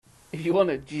if you want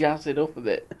to jazz it up a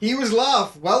bit. He was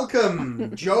laugh.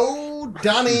 Welcome, Joe,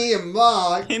 Danny, and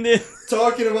Mark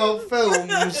talking about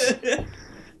films.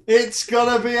 It's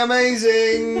gonna be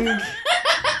amazing.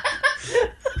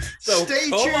 So Stay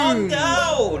come tuned. on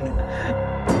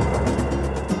down.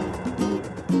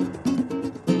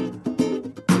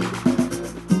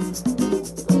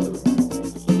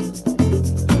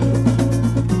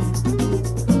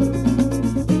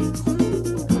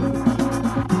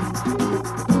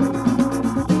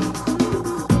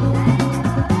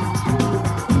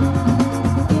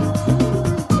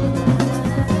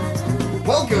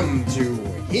 Welcome to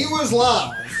He Was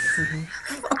Laugh.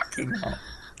 Fucking hell.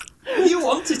 You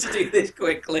wanted to do this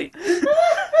quickly.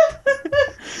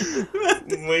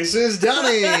 This is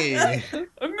Danny. Good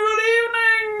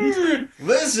evening!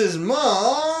 This is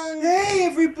Mark. Hey,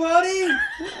 everybody.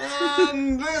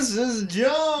 And this is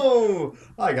Joe.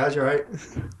 Hi guys, you alright?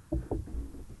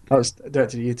 I was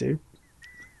directed to you two.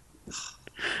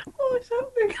 What is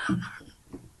happening?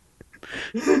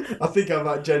 I think I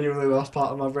might genuinely lost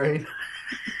part of my brain.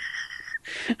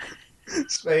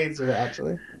 Spades of it,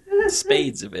 actually.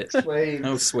 Spades of it. Spades.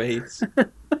 No swades.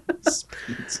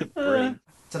 Spades of brain.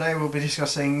 Today we'll be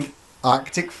discussing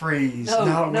Arctic Freeze. No,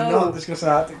 we're no. not discussing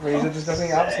Arctic Freeze. We're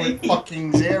discussing Absolute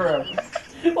fucking Zero.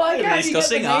 Why We're can't you get the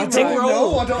discussing name Arctic right?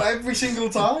 Roll. No, I don't every single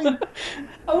time.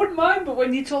 I wouldn't mind, but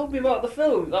when you told me about the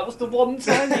film, that was the one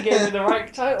time you gave me the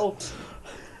right title.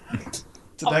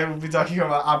 Today we'll be talking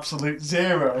about Absolute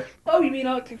Zero. Oh, you mean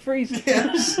Arctic Freeze?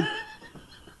 Yes.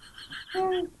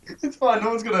 It's fine, no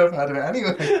one's going to have heard of it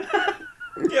anyway.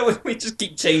 Yeah, we just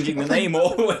keep changing the name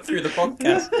all the way through the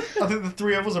podcast. I think the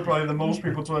three of us are probably the most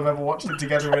people to have ever watched it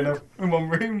together in one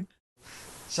room.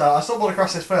 So I stumbled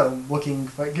across this film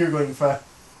Googling for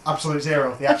Absolute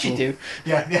Zero, the What actual... you do?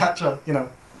 Yeah, the actual,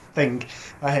 thing.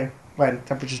 When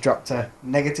temperatures dropped to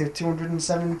negative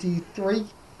 273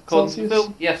 Called Celsius.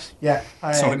 film? Yes. Yeah.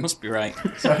 So it must be right.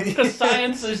 Because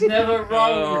science is never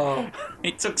wrong. Oh,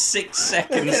 it took 6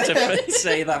 seconds to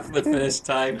say that for the first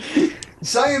time.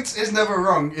 Science is never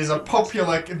wrong is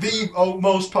the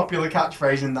most popular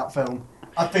catchphrase in that film.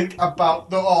 I think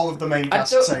about all of the main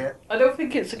cast say it. I don't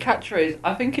think it's a catchphrase.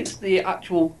 I think it's the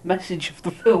actual message of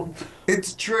the film.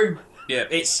 It's true. Yeah,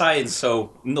 it's science,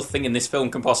 so nothing in this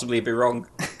film can possibly be wrong.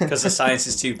 Because the science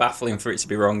is too baffling for it to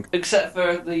be wrong. Except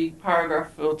for the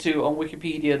paragraph or two on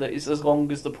Wikipedia that is as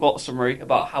long as the plot summary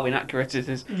about how inaccurate it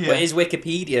is. Yeah. But is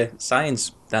Wikipedia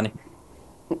science, Danny?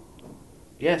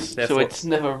 Yes, Therefore- so it's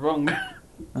never wrong.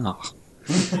 Oh.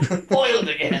 Boiled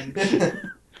again.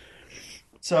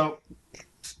 So,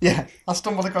 yeah, I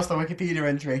stumbled across the Wikipedia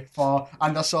entry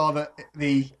and I saw that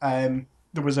there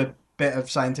was a bit of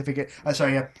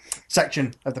a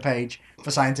section of the page for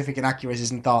scientific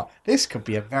inaccuracies and thought, this could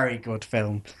be a very good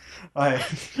film.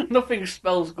 Nothing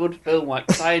spells good film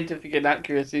like scientific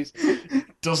inaccuracies.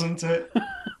 Doesn't it?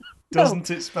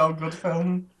 Doesn't it spell good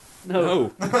film?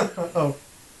 No. Oh,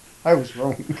 I was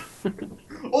wrong.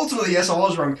 Ultimately, yes, I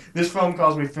was wrong. This film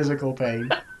caused me physical pain.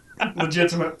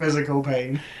 Legitimate physical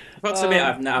pain. I've got to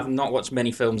admit, I've not watched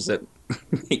many films that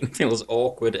make me feel as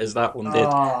awkward as that one did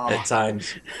at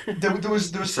times. There was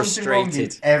something wrong in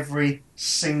Frustrated. every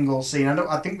single scene.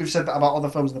 I think we've said that about other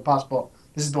films in the past, but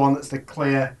this is the one that's the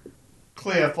clear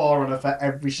forerunner for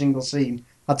every single scene.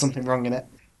 Had something wrong in it.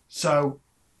 So,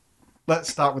 let's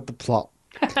start with the plot.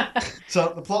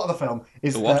 So, the plot of the film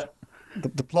is The what?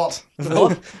 The plot. The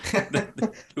what?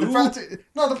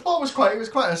 The plot was quite. It was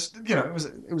quite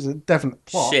it was a definite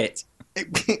plot. Shit.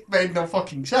 It made no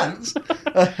fucking sense.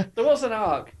 There was an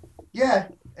arc. Yeah.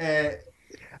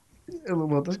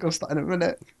 We'll discuss that in a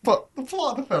minute. But the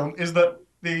plot of the film is that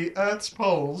the Earth's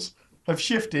poles have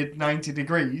shifted 90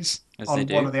 degrees As on they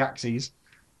do. one of the axes,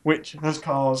 which has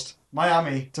caused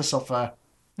Miami to suffer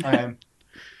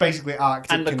basically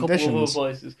Arctic And a couple of other conditions.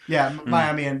 places. Yeah,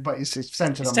 Miami, but it's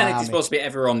centred It's on technically Miami. supposed to be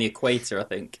everywhere on the equator, I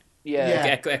think. Yeah. Yeah.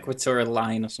 Like equatorial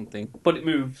line or something. But it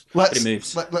moves. But it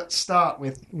moves. Let's start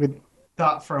with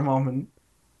that for a moment.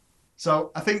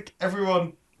 So I think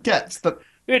everyone gets that.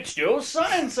 It's your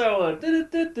science hour.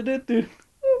 Du-du-du-du-du-du.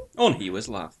 On he was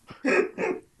laugh.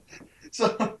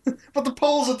 So, but the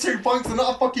poles are 2 points. They're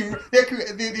not a fucking.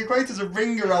 The equator's a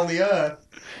ring around the Earth.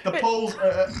 The poles.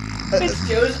 It's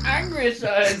Joe's angry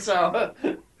science hour.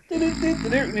 I'm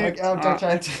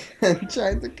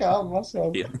trying to calm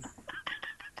myself. Yeah.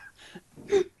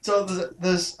 So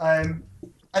there's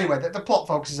anyway the plot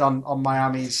focuses on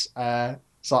Miami's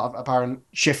sort of apparent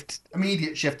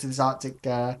immediate shift to this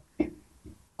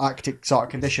Arctic sort of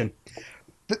condition.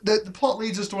 The plot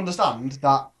leads us to understand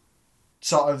that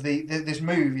sort of this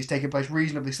move is taking place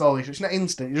reasonably slowly, so it's not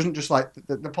instant. It doesn't just like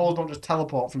the poles don't just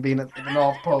teleport from being at the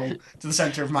North Pole to the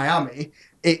centre of Miami.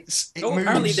 It moves.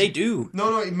 Apparently they do.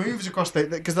 No, it moves across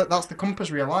because that's the compass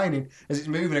realigning as it's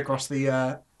moving across the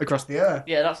Earth.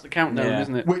 Yeah, that's the countdown,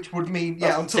 isn't it? Which would mean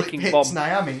That's the until it ticking hits bomb.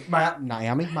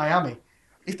 Miami.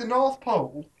 If the North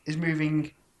Pole is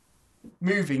moving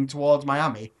towards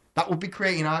Miami, that would be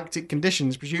creating Arctic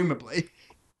conditions, presumably,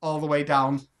 all the way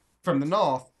down from the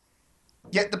north.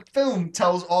 Yet the film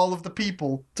tells all of the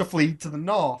people to flee to the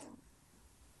north.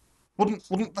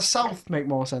 Wouldn't the south make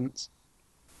more sense?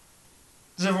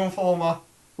 Does everyone follow my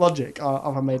logic, or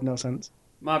have I made no sense?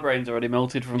 My brain's already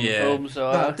melted from the Yeah. film, so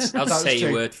I'll just say your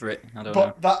true. word for it. I don't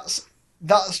know. But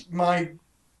that's my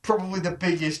probably the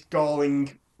biggest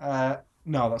galling.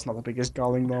 No, that's not the biggest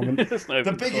galling moment. There's no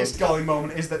The biggest galling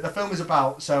moment is that the film is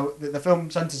about. So the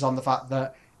film centres on the fact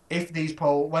that if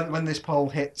when this pole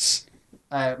hits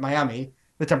Miami,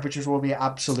 the temperatures will be at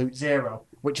absolute zero,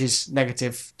 which is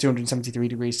negative 273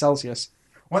 degrees Celsius.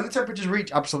 When the temperatures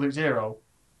reach absolute zero,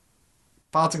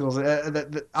 particles,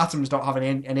 the atoms don't have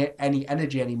any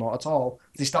energy anymore at all.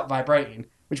 They stop vibrating,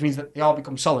 which means that they all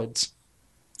become solids.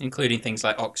 Including things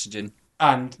like oxygen.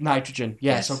 And nitrogen,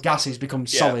 Yes. so gases become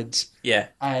Yeah. solids. Yeah.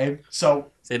 So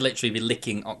They'd literally be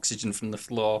licking oxygen from the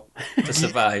floor to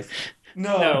survive.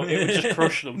 No, it would just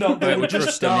crush them. No, they It would would just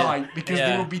crush them, die yeah. because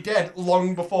Yeah. they would be dead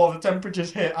long before the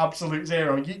temperatures hit absolute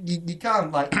zero. You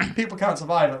can't people can't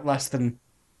survive at less than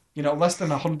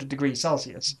 100 degrees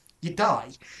Celsius. You die.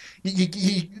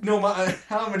 You no matter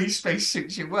how many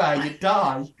spacesuits you wear, you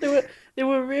die. They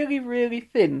were really, really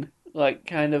thin, like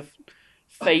kind of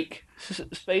fake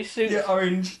spacesuits. Yeah,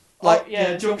 orange.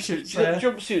 Jumpsuits.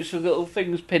 Jumpsuits with little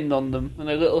things pinned on them and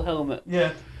a little helmet.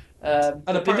 Yeah, And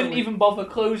they didn't apparently- even bother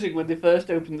closing when they first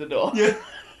opened the door. yeah.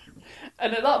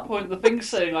 And at that point, the thing's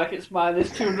saying like it's minus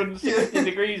 260 Yeah.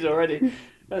 degrees already,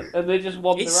 and they just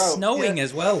wander It's out. snowing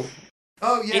as well.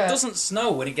 Oh yeah. It doesn't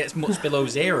snow when it gets much below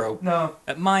zero. No.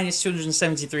 At minus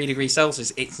 273 degrees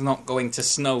Celsius, it's not going to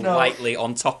snow No. lightly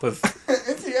on top of...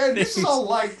 At the end, it's all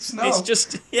light snow. It's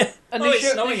just... Yeah. And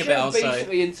It's snowing a bit outside.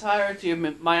 basically the entirety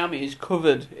of Miami is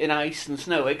covered in ice and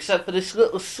snow, except for this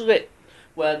little slit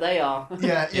where they are.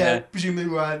 Yeah. Yeah. Presumably,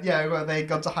 where they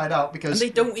got to hide out And because they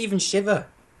don't even shiver.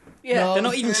 Yeah, No. They're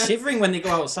not even Yeah. shivering when they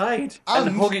go outside.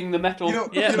 and hugging the metal. You know-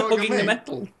 Yeah, what got hugging the me?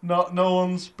 metal. No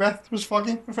one's breath was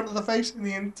fogging in front of the face in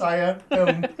the entire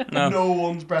film. No. No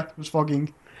one's breath was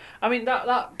fogging. I mean, that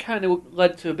kind of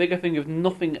led to a bigger thing of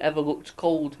nothing ever looked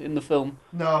cold in the film.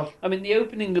 No, I mean, the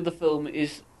opening of the film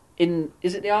is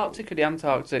is it the Arctic or the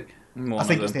Antarctic? I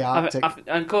think it's the Arctic.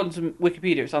 And according to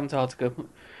Wikipedia, it's Antarctica.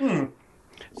 Hmm.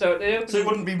 So the opening, So it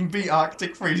wouldn't even be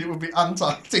Arctic freeze, it would be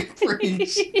Antarctic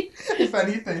freeze, if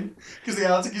anything. Because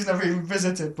the Arctic is never even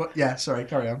visited. But yeah, sorry,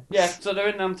 carry on. yeah, so they're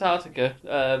in Antarctica.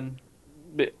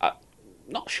 But I'm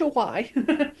not sure why.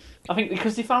 I think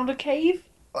because they found a cave.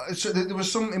 So there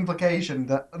was some implication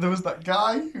that there was that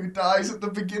guy who dies at the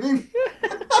beginning.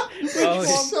 Oh,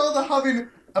 So they're having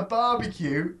a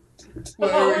barbecue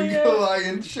wearing yeah.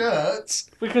 Hawaiian shirts.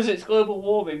 Because it's global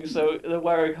warming, so they're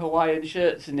wearing Hawaiian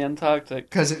shirts in the Antarctic.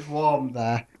 Because it's warm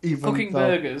there. Even Cooking though-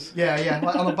 burgers. Yeah,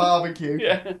 like on a barbecue.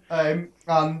 Yeah. And,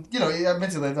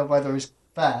 admittedly, the weather is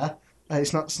fair.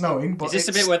 It's not snowing, but Is this a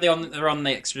it's bit where they're on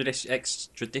the extradition?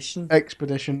 expedition.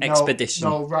 No, Expedition.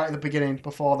 No, right at the beginning,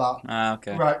 before that. Ah,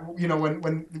 okay. Right,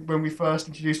 when we first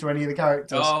introduced to any of the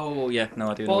characters. Oh, yeah, no,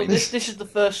 I do know Well, what you mean. this is the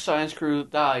first science crew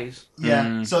that dies. Yeah,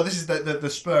 Mm. so this is the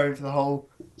spur for the whole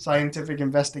scientific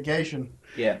investigation.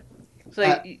 Yeah. So,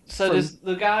 from- there's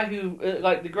the guy who,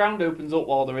 the ground opens up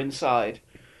while they're inside.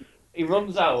 He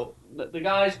runs out. The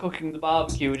guys cooking the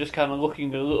barbecue are just kind of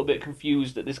looking a little bit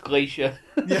confused at this glacier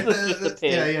Yeah, that's just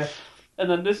appeared. yeah.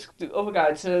 And then the other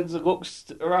guy turns and looks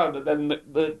around, and then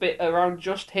the bit around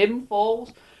just him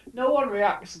falls. No one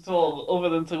reacts at all, other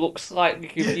than to look slightly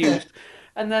confused.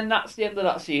 And then that's the end of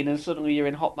that scene, and suddenly you're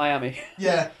in hot Miami.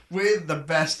 Yeah, with the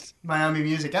best Miami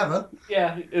music ever.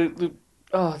 Yeah.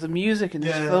 The music in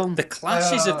this Yeah. film. The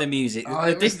clashes of the music, Oh,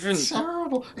 the it was different...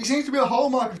 terrible. It seems to be a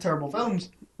hallmark of terrible films.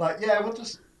 Like, yeah,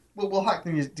 we'll hack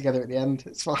the music together at the end.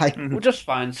 It's fine. We'll just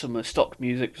find some stock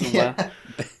music somewhere.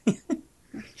 Yeah.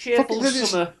 Cheerful Fucking- it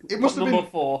summer. must have number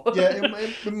been- 4. Yeah,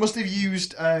 it must have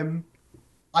used iron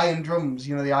drums.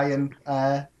 You know, the iron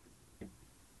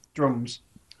drums.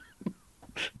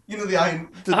 You know, the iron.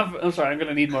 I'm sorry, I'm going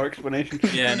to need more explanation.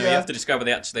 Yeah, no, Yeah. you have to describe what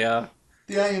they actually are.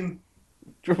 The iron.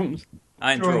 Drums.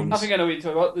 Iron Drums. drums. I think I know what you're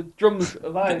talking about. The drums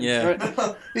of iron. Yeah.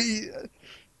 Right?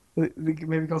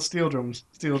 Maybe called steel drums.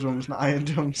 Steel drums, not iron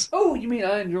drums. Oh, you mean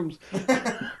iron drums?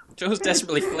 Joe's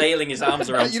desperately flailing his arms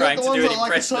around, You know trying the to ones do an that are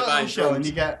like a impression of turtle Iron show, and Drums.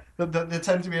 you get they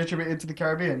tend to be attributed to the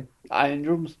Caribbean. Iron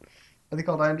drums. Are they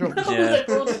called iron drums? Yeah. They're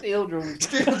called steel drums.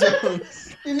 Steel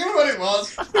drums. You knew what it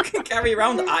was. You can carry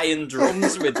around iron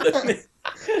drums with them. The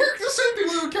same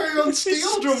people who carry on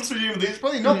steel drums, presumably. It's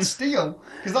probably not steel,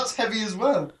 because that's heavy as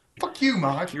well. Fuck you,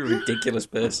 Mark. You're a ridiculous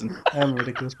person. I'm a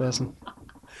ridiculous person.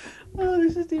 Oh,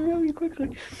 this is derailing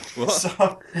quickly. What?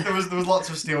 So there was lots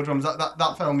of steel drums.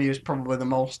 That film used probably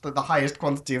the highest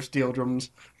quantity of steel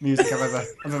drums music I've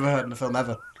ever heard in a film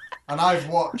ever. And I've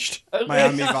watched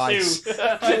Miami Vice.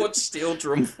 What's Steel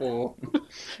Drum for?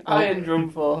 Iron drum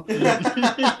for.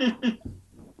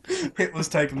 Hitler's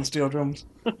taken steel drums.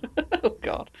 Oh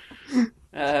God.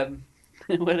 When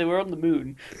they were on the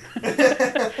moon.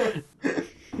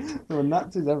 There were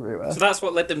Nazis everywhere. So that's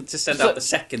what led them to send out the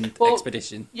second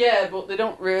expedition. Yeah, but they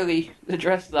don't really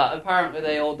address that. Apparently,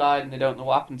 they all died and they don't know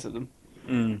what happened to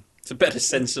them. So better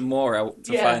send some more out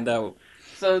to find out.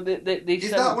 So they Is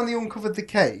sent... that when they uncovered the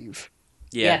cave?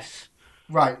 Yeah. Yes.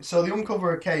 Right, so they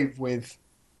uncover a cave with...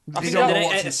 I They think don't they know did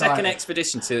what's a inside second it.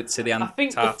 expedition to the I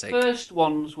think the Antarctic. first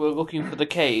ones were looking for the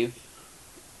cave.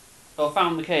 Or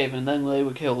found the cave and then they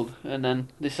were killed. And then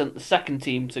they sent the second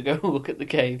team to go look at the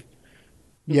cave.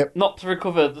 Yep. Not to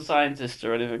recover the scientists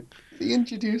or anything. They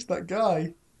introduced that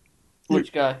guy.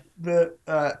 Which guy? The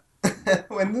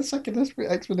when the second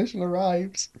expedition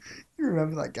arrives, you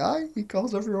remember that guy? He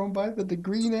calls everyone by the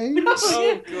degree names.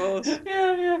 Oh, God.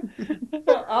 Yeah.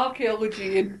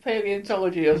 Archaeology and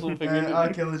paleontology or something. isn't it?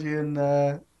 Archaeology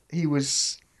and he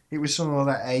was some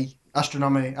other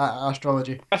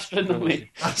astrology.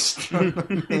 Astronomy.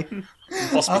 Astronomy.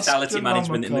 Hospitality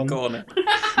management in the corner.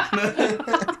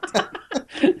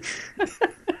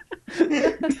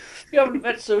 You haven't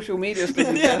met social media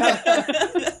spinning yet.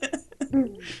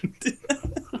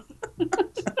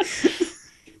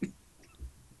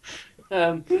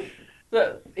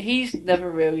 But he's never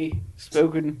really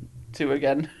spoken to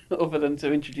again, other than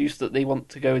to introduce that they want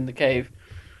to go in the cave.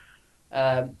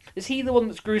 Is he the one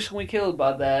that's gruesomely killed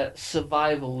by their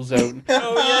survival zone?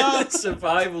 Oh, yeah,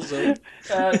 survival zone.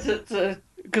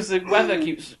 Because the weather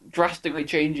keeps drastically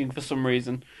changing for some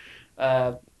reason.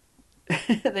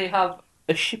 They have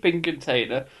a shipping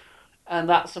container, and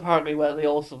that's apparently where they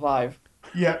all survive.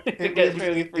 Yeah, It gets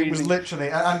really it was freezing. literally,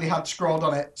 and he had scrawled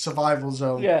on it, survival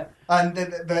zone. Yeah. And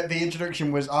the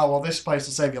introduction was, oh, well, this place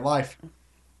will save your life.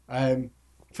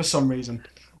 For some reason.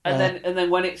 And then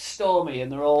when it's stormy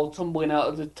and they're all tumbling out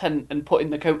of the tent and putting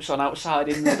the coats on outside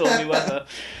in the stormy weather,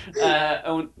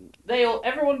 and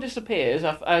everyone disappears.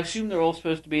 I assume they're all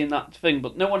supposed to be in that thing,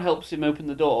 but no one helps him open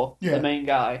the door. Yeah. The main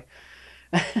guy.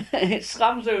 It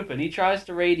slams open. He tries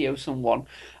to radio someone,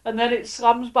 and then it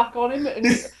slams back on him, and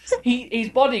his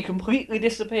body completely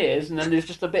disappears. And then there's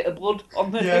just a bit of blood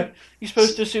on the. Yeah. You're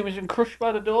supposed to assume he's been crushed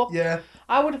by the door. Yeah.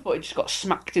 I would have thought he just got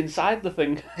smacked inside the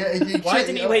thing. Yeah, Why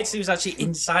didn't he wait till he was actually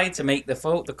inside to make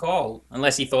the call?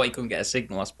 Unless he thought he couldn't get a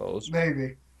signal, I suppose.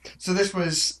 Maybe. So this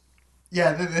was...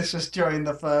 Yeah, this was during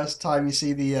the first time you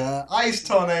see the ice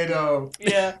tornado.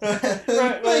 Yeah.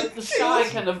 Where the sky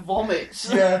kind of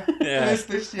vomits. Yeah. Yeah.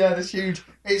 This huge...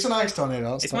 It's an ice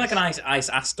tornado. It's more like an ice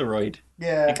asteroid.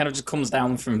 Yeah. It kind of just comes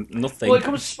down from nothing. Well, it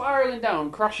comes spiraling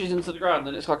down, crashes into the ground,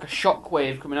 and it's like a shock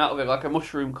wave coming out of it, like a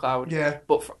mushroom cloud. Yeah.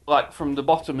 But like from the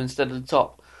bottom instead of the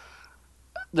top.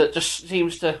 That just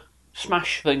seems to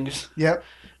smash things. Yep.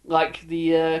 Like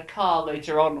the car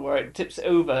later on, where it tips it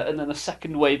over, and then a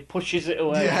second wave pushes it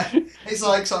away. Yeah. It's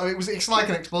like it's like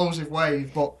an explosive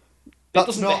wave, but It that's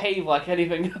doesn't not behave like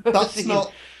anything I've ever that's seen.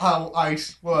 not how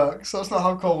ice works. That's not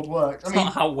how cold works. It's I mean,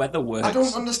 not how weather works. I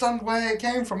don't understand where it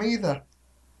came from either.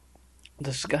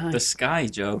 The sky. The sky,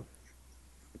 Joe.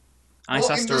 Ice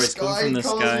What in the asteroids come from the sky.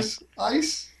 causes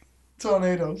ice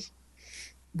tornadoes.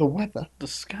 The weather. The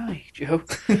sky, Joe.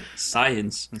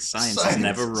 Science. And science is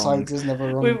never wrong. Science is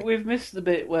never wrong. We've missed the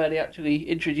bit where they actually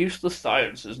introduce the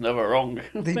science is never wrong.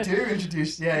 They do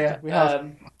introduce, yeah, we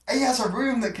have. He has a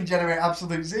room that can generate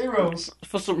absolute zeros.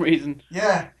 For some reason.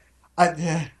 Yeah.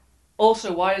 Yeah.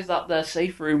 Also, why is that their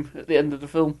safe room at the end of the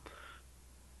film?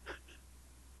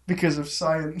 Because of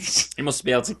science. He must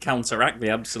be able to counteract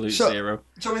the absolute zero.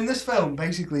 So in this film,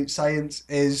 basically, science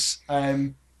is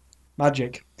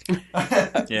magic. Yeah.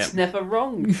 It's never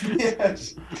wrong.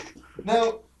 Yes.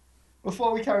 Now,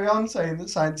 before we carry on saying that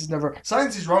science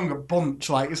is wrong a bunch.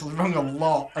 Like it's wrong a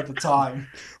lot at the time.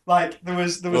 Like there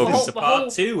was Welcome this, to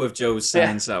part 2 of Joe's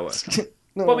Science Hour.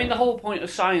 no, Well, I mean, the whole point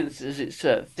of science is it's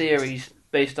theories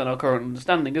based on our current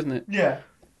understanding, isn't it? yeah.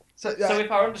 So, if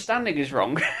our understanding is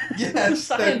wrong, yeah,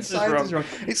 science is wrong.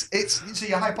 It's so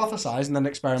you hypothesize and then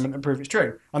experiment and prove it's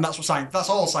true, and that's what science.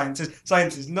 That's all science is.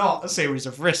 Science is not a series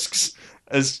of risks,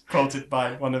 as quoted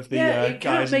by one of the it can't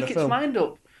guys in make the its film. mind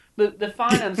up. The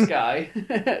finance guy,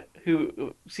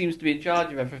 who seems to be in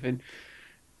charge of everything,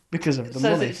 Because of the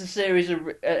says money. it's a series of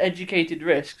educated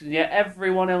risks, and yet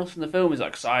everyone else in the film is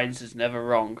like, science is never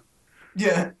wrong.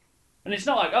 Yeah. And it's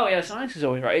not like, oh yeah, science is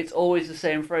always right. It's always the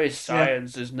same phrase,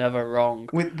 science is never wrong.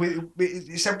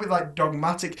 It's said with like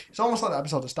dogmatic. It's almost like the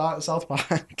episode of South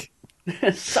Park.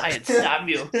 Science,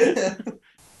 Samuel.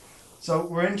 So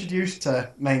we're introduced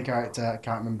to main character. I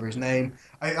can't remember his name.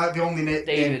 The only name.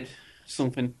 David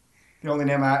something. The only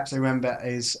name I actually remember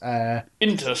is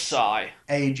Interpsi.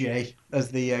 AJ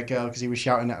as the girl because he was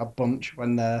shouting at a bunch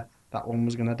when that one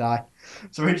was going to die.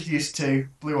 So we're introduced to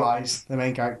Blue Eyes, the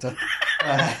main character,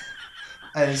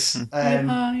 as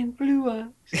Behind blue eyes.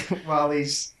 while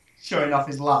he's showing off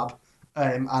his lab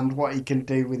and what he can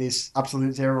do with his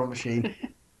Absolute Zero machine,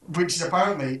 which is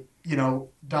apparently,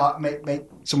 dark, make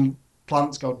some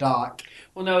plants go dark.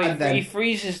 Well, no, And then- he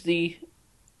freezes the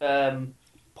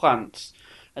plants,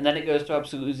 and then it goes to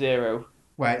absolute zero,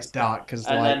 Where it's dark because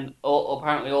and then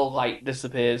apparently all light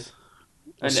disappears,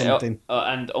 and something.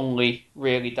 and only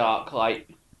really dark light.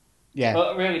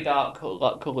 Yeah, Really dark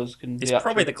colours can It's be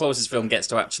probably the closest film gets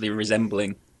to actually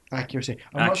resembling. accuracy.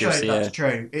 I'm not sure if Accuracy, that's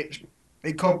true.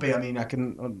 It could be. I mean, I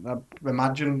can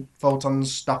imagine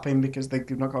photons stopping because they've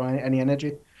not got any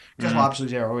energy. That's what Absolute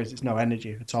Zero is. It's no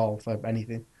energy at all for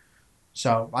anything.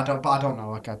 So I don't know.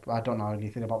 Like I don't know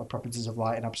anything about the properties of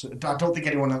light and absolute. I don't think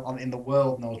anyone in the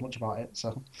world knows much about it.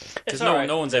 So Because It's alright.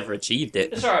 no one's ever achieved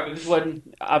it. It's alright because when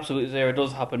absolute zero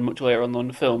does happen much later on in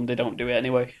the film, they don't do it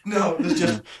anyway. no, there's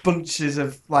just bunches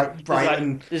of like bright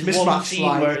and There's one mismatched scene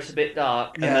where light. it's a bit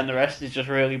dark, Yeah. and then the rest is just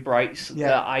really bright,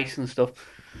 ice and stuff.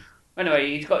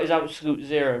 Anyway, he's got his absolute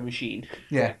zero machine,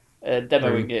 Yeah.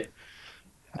 demoing it.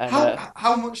 And,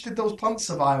 How much did those plants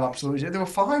survive? Absolutely, they were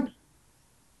fine.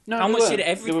 no, How they much weren't. did They were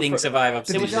everything survive?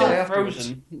 They Did were they still die afterwards?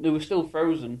 frozen. They were still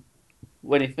frozen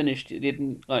when he finished. It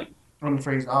didn't like.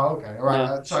 Unfreeze. Oh, okay. All right.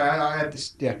 No. Sorry, I had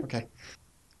this. Yeah, okay.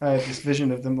 I had this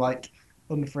vision of them like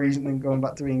unfreezing and then going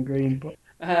back to being green, but.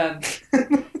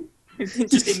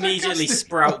 Just immediately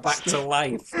sprout back to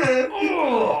life. that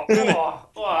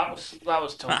was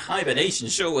That tough. hibernation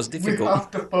sure was We difficult. have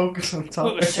to focus on It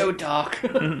top. was so dark.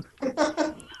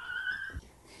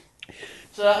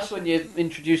 So that's when you're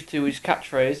introduced to his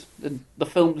catchphrase, the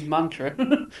film's mantra.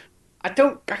 I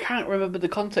can't remember the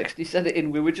context he said it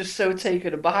in. We were just so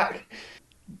taken aback.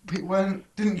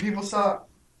 Didn't people start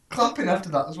clapping after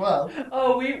that as well?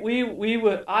 Oh, we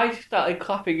were. I started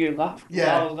clapping and laughing.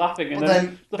 Yeah. I was laughing, and But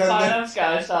then the then finance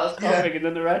guy starts yeah. clapping, and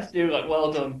then the rest do like,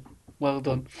 well done, well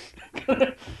done. Is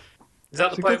that It's the a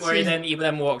point good where scene. he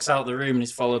then walks out the room and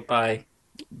is followed by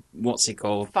what's he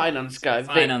called? Finance guy,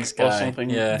 Finance Vic, guy. or something.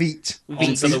 Yeah. Veet.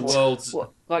 Onto the world's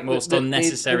What, like most the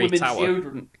unnecessary women's tower.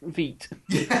 deodorant, Veet.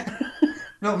 Yeah.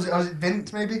 No, was it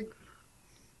Vint maybe?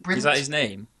 Brint? Is that his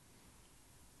name?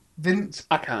 Vint.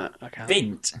 I can't.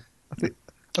 Vint. I'm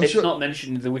It's sure. not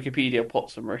mentioned in the Wikipedia plot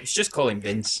summary. It's just call him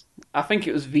Vince. I think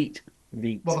it was Veet.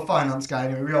 Vint. Well, the finance guy.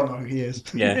 Anyway, we all know who he is.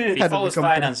 Yeah. Head He of the follows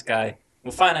company. finance guy.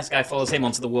 Well, finance guy follows him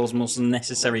onto the world's most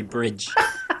unnecessary bridge.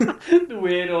 The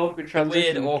weird, awkward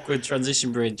transition. Weird, awkward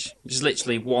transition bridge. Just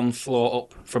literally one floor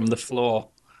up from the floor.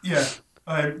 Yeah.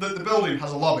 The building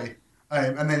has a lobby.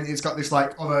 And then it's got this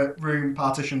like other room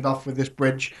partitioned off with this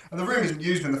bridge. And the room isn't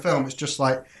used in the film. It's just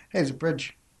like, here's a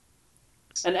bridge.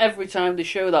 And every time they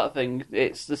show that thing,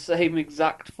 it's the same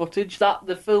exact footage. That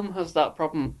the film has that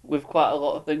problem with quite a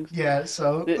lot of things. Yeah.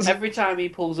 So Every time he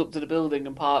pulls up to the building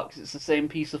and parks, it's the same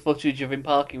piece of footage of him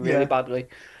parking really Yeah. badly.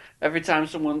 Every time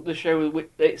they show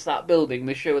it's that building,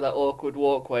 they show that awkward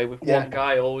walkway with Yeah. one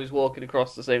guy always walking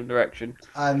across the same direction.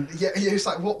 and yeah, it's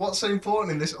like what's so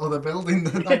important in this other building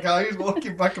than that guy who's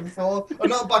walking back and forth, or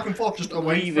not back and forth, just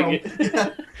away Leaving from. it. Yeah.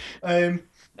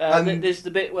 And- There's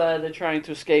the bit where they're trying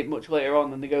to escape much later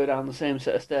on, and they go down the same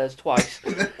set of stairs twice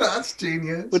That's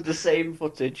genius. with the same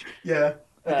footage. Yeah.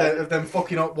 Of them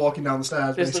fucking up walking down the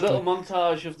stairs. There's the basically. little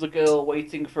montage of the girl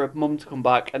waiting for her mum to come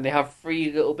back, and they have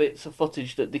 3 little bits of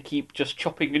footage that they keep just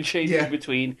chopping and changing Yeah.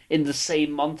 between in the same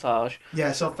montage.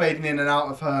 Yeah, so fading in and out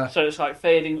of her. So it's like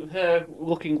fading, her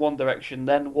looking one direction,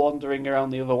 then wandering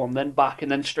around the other one, then back, and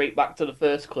then straight back to the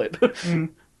first clip.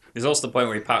 There's also the point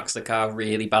where he parks the car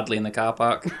really badly in the car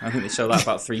park. I think they show that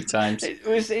about 3 times.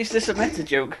 Is this a meta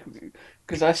joke?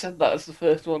 Because I said that as the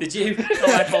first one. Did you?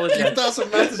 Oh, I apologise. That's a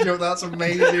message joke. That's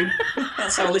amazing.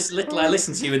 That's how little I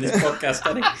listen to you in this podcast,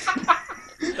 Danny.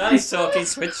 Danny's talking,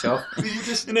 switch off. Were you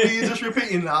just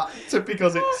repeating that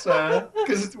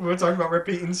because we're talking about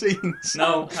repeating scenes?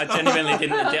 No, I genuinely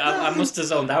didn't. I must have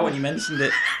zoned out when you mentioned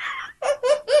it.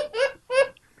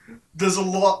 There's a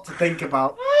lot to think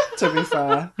about, to be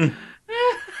fair.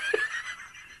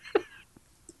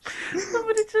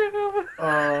 Somebody take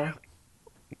over.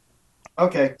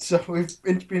 Okay, so we've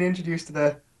been introduced to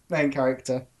the main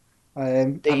character,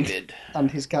 David.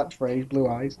 and his catchphrase, Blue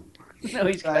Eyes. No,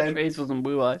 his catchphrase wasn't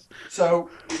Blue Eyes.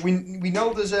 So we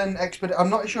know there's an expedition.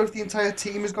 I'm not sure if the entire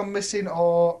team has gone missing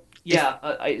or. Yeah,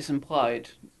 it's implied,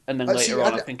 and then later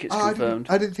on, I think it's confirmed.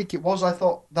 I didn't think it was. I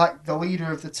thought that the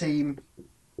leader of the team,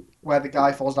 where the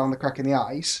guy falls down the crack in the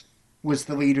ice, was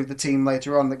the leader of the team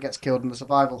later on that gets killed in the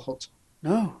survival hut.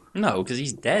 No, because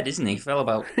he's dead, isn't he? He fell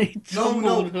about. He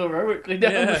tumbled heroically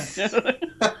down. Yeah.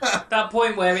 That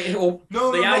point where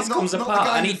the ice comes apart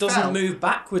and he doesn't move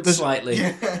backwards slightly.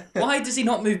 Yeah. Why does he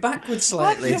not move backwards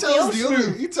slightly? He tells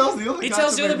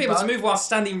the other people to move while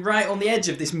standing right on the edge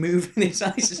of this move, and his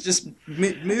ice is just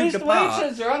moved it's apart. The way he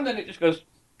turns around, then it just goes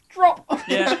drop.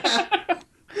 Yeah.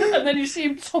 And then you see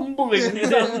him tumbling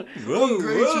down.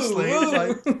 Ungraciously.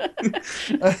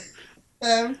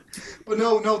 But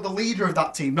no, the leader of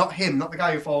that team, not him, not the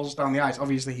guy who falls down the ice.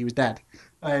 Obviously, he was dead.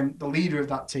 The leader of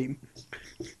that team.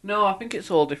 No, I think it's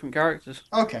all different characters.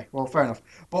 Okay, well, fair enough.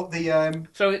 But the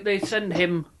so they send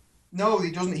him. No,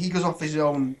 he doesn't. He goes off his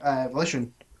own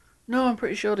volition. No, I'm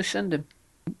pretty sure they send him.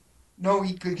 No,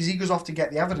 because he goes off to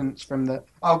get the evidence from the.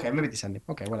 Oh, okay, maybe they send him.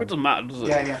 Okay, whatever. It doesn't matter, does it?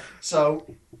 Yeah. So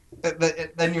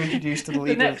then you're introduced to the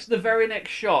leader. The very next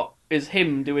shot is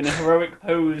him doing a heroic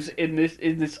pose in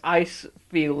this ice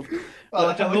field,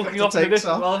 looking off in the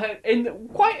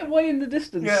distance, quite a way in the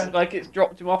distance, like it's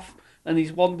dropped him off and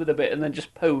he's wandered a bit and then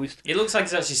just posed. It looks like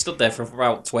he's actually stood there for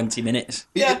about 20 minutes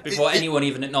before anyone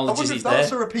even acknowledges he's there.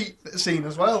 That's a repeat scene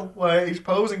as well, where he's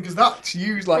posing, because that's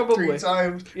used like Probably. 3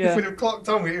 times. Yeah. If we'd have clocked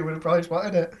on, we would have probably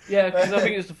spotted it. Yeah, because I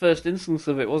think it was the first instance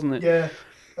of it, wasn't it? Yeah.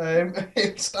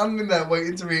 Standing there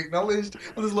waiting to be acknowledged,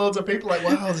 and there's loads of people like,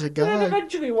 wow, there's a guy. And then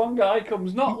eventually one guy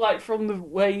comes, not like from the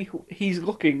way he's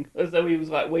looking, as though he was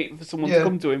like waiting for someone to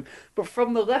come to him, but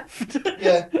from the left.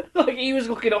 Yeah. Like he was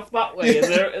looking off that way, and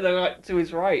they're like to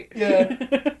his right. Yeah.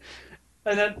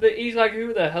 And then he's like,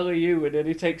 who the hell are you? And then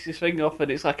he takes his finger off, and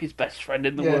it's like his best friend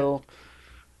in the world.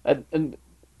 And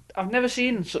I've never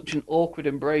seen such an awkward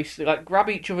embrace. They like grab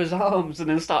each other's arms and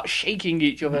then start shaking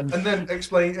each other. And then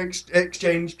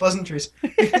exchange pleasantries.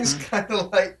 It's kind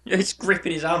of like... He's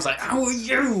gripping his arms like, how are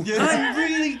you? Yeah. I'm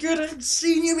really good. I haven't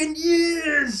seen you in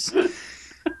years.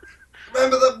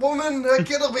 Remember that woman? That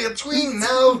kid'll be a tween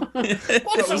now.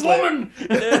 What's a woman?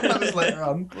 That was later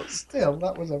on. But still,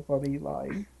 that was a funny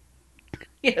line.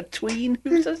 Yeah, tween.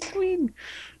 Who says tween?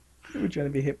 We were trying to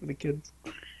be hip with the kids.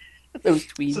 Those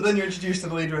tweens. So then you're introduced to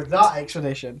the leader of that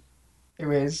expedition,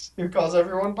 who calls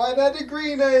everyone by their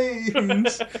degree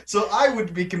names. So I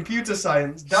would be computer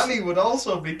science, Danny would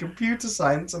also be computer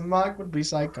science, and Mark would be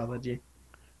psychology.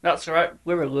 That's right.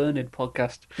 We're a learned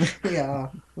podcast. Yeah,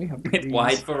 we have with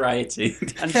wide variety.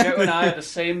 And Joe and I are the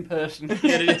same person.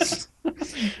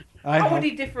 How would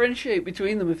he differentiate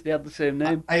between them if they had the same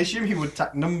name? I assume he would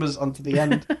tack numbers onto the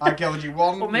end. Archaeology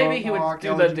 1, or maybe he would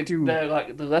do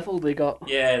the level they got.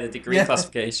 Yeah, the degree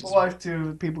classifications. What if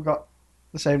 2 people got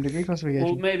the same degree classification?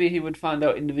 Well, maybe he would find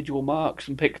out individual marks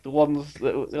and pick the ones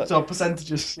that... So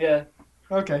percentages. Yeah.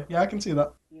 Okay, yeah, I can see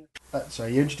that. Yeah.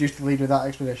 Sorry, you introduced the leader of that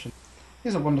expedition.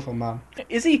 He's a wonderful man.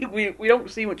 Is he? We don't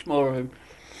see much more of him.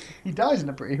 He dies in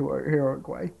a pretty heroic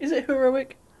way. Is it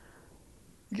heroic?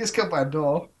 He gets killed by a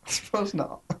door. I suppose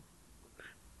not.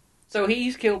 So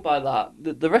he's killed by that.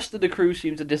 The rest of the crew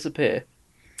seem to disappear.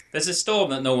 There's a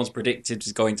storm that no one's predicted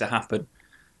is going to happen.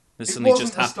 It suddenly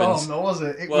just happens. Storm, though, was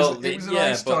it? It was an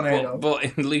ice tornado. But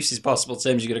in loosest possible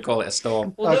terms, you're going to call it a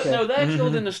storm. Well, no, they're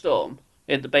killed in a storm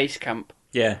in the base camp.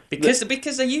 Yeah, because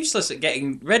they're useless at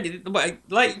getting ready. Like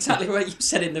exactly what you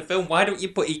said in the film. Why don't you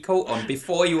put your coat on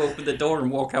before you open the door and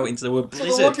walk out into the woods? So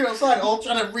they're walking outside, all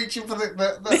trying to reach in for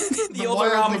the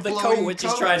other arm of the coat, which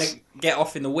is trying to get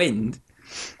off in the wind.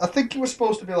 I think it was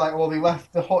supposed to be like, well, they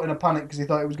left the hut in a panic because they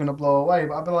thought it was going to blow away.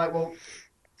 But I'd be like, well,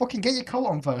 fucking get your coat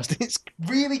on first. It's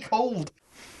really cold.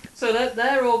 So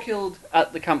they're all killed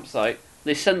at the campsite.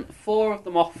 They sent 4 of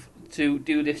them off to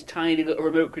do this tiny little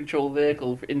remote control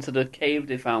vehicle into the cave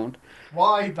they found.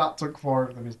 Why that took 4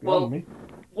 of them is beyond me.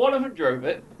 One of them drove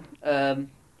it.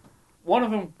 One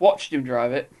of them watched him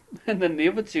drive it, and then the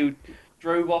other 2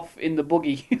 drove off in the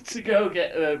buggy to go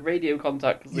get radio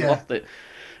contact because they lost it.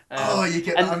 You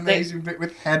get that amazing bit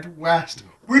with head west.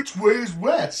 Which way is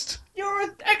west? You're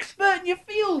an expert in your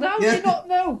field. How do you not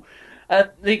know?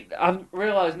 I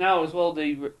realise now as well,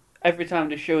 every time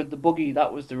they showed the buggy,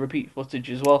 that was the repeat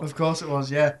footage as well. Of course it was,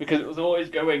 yeah. Because it was always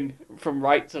going from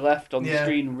right to left on the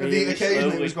screen really Occasionally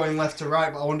slowly. it was going left to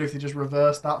right, but I wonder if they just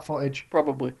reversed that footage.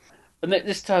 Probably. And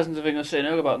this ties into the thing I was saying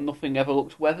earlier about nothing ever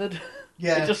looks weathered.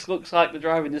 Yeah. It just looks like they're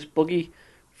driving this buggy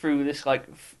through this, like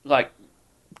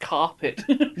carpet.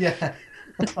 Yeah.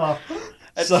 Oh.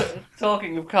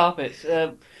 Talking of carpets,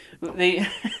 the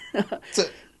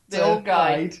old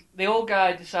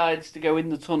guy decides to go in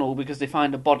the tunnel because they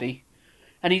find a body,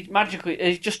 and he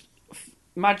just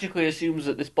magically assumes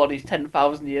that this body's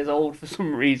 10,000 years old for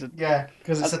some reason. Yeah,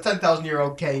 because it's a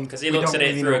 10,000-year-old cave. Because he looks at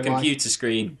it through a computer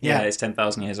screen. Yeah, it's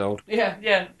 10,000 years old.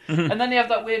 Yeah. And then you have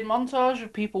that weird montage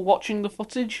of people watching the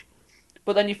footage,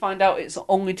 but then you find out it's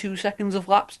only 2 seconds have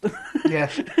lapsed. Yeah.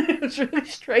 It's really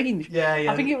strange. Yeah.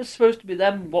 I think it was supposed to be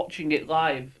them watching it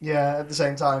live. Yeah, at the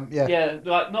same time, yeah. Yeah,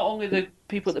 like not only the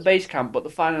people at the base camp, but the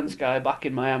finance guy back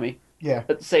in Miami. Yeah.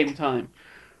 At the same time.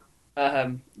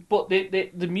 But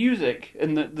the music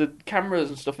and the cameras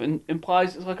and stuff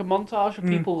implies it's like a montage of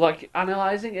people like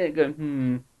analysing it and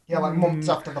going, Yeah, like months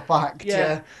after the fact,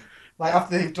 yeah. Like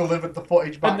after they've delivered the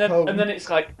footage back home. And then it's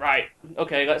like, right,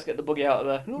 okay, let's get the buggy out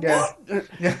of there. Yeah.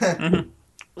 Yeah.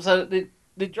 So they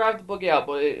drive the buggy out,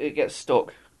 but it gets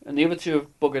stuck. And the other two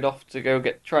have buggered off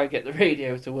to try and get the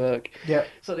radio to work. Yeah.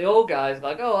 So the old guy's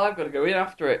like, oh, I've got to go in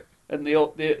after it. And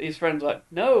his friend's like,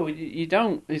 no, you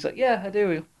don't. And he's like, yeah, I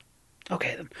do.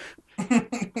 Okay, then.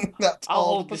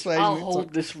 I'll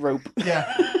hold this rope.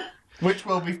 Yeah. Which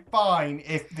will be fine.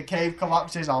 If the cave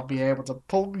collapses, I'll be able to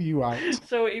pull you out.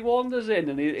 So he wanders in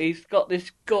and he's got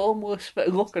this gormless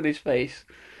look on his face.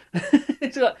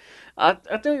 It's like, I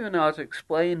don't even know how to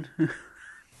explain.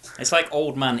 It's like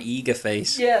old man eager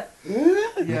face. Yeah.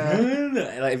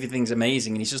 Yeah. Like everything's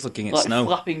amazing and he's just looking at Like snow.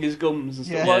 flapping his gums and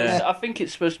stuff. Yeah. Well, I think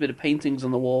it's supposed to be the paintings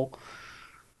on the wall.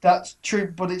 That's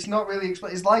true, but it's not really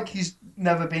explained. It's like he's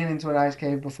never been into an ice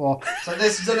cave before. So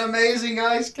this is an amazing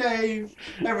ice cave.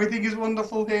 Everything is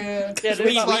wonderful here. Yeah,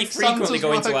 we like frequently Santa's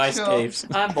go into ice workshop. caves.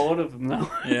 I'm bored of them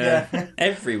now. Yeah.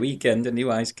 Every weekend a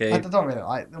new ice I cave. don't really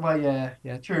like. Well,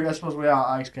 yeah, true. I suppose we are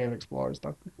ice cave explorers,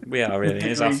 though. We are really.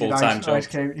 It's our Degrees in full-time job. Ice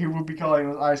cave. He would be calling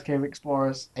us Ice Cave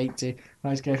Explorers 80,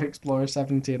 Ice Cave Explorer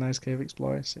 70, and Ice Cave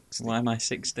Explorer 60. Why am I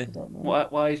 60? I don't know.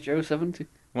 Why is Joe 70?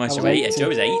 Why is I Joe was 80? 80. Joe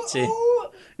is 80.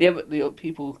 Yeah, but the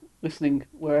people listening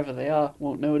wherever they are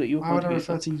won't know that you're Why going would to I be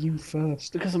refer to you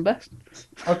first? because I'm best.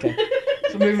 Okay,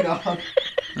 so moving on.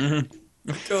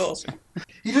 Of course.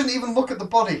 He doesn't even look at the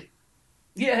body.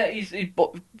 Yeah,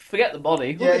 forget the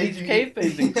body. Look at these cave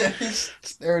paintings. Yeah, he's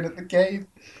staring at the cave.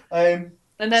 And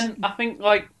then I think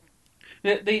like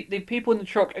the people in the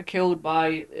truck are killed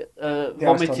by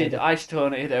vomited ice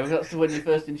tornado. That's the one you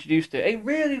first introduced it. It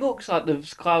really looks like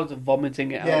there's clouds of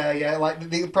vomiting it out. Yeah, like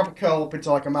the proper curl up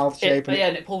into like a mouth shape.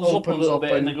 And it pulls up a little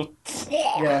bit and then goes.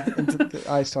 Yeah, into the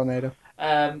ice tornado.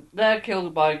 They're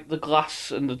killed by the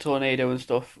glass and the tornado and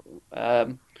stuff.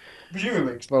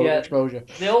 Presumably exposure.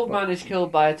 The old man is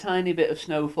killed by a tiny bit of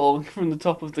snow falling from the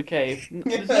top of the cave.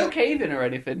 There's no caving or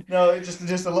anything. No, it's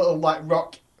just a little like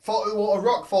rock. A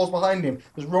rock falls behind him.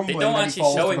 There's rumbling. They don't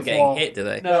actually show him getting hit, do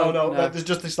they? No. There's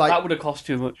just this like that would have cost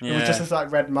too much. It was just this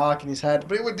like red mark in his head,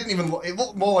 but it didn't even look. It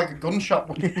looked more like a gunshot.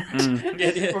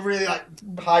 A really like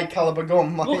high caliber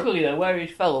gun. Like. Luckily though, where he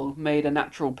fell made a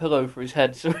natural pillow for his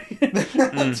head, so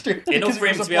That's true. Enough for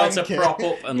him to be able to prop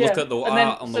up and look at the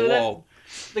art on the wall.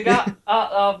 The guy,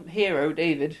 our hero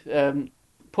David,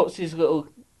 puts his little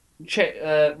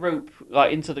rope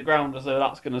like into the ground as though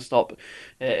that's going to stop.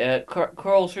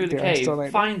 Crawls through the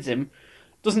cave, finds him,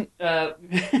 doesn't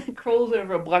crawls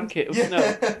over a blanket of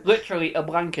snow, literally a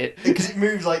blanket, because it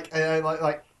moves like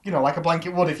like a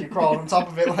blanket would if you crawled on top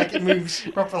of it, like it moves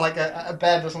proper like a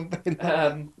bed or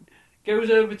something.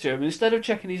 Goes over to him, and instead of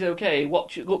checking he's okay,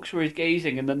 looks where he's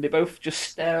gazing, and then they both just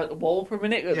stare at the wall for a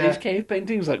minute at these cave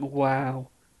paintings, like, wow,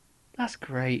 that's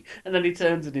great. And then he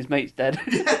turns and his mate's dead.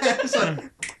 It's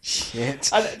like,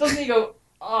 shit. And doesn't he go,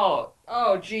 oh,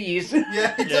 jeez.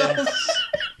 Yeah, he does.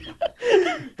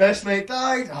 Best mate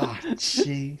died. Oh,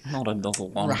 gee. Not another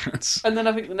one. Rats. And then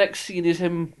I think the next scene is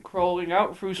him crawling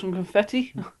out through some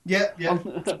confetti. Yeah.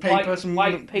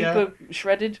 White paper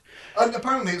shredded. And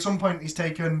apparently at some point he's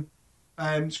taken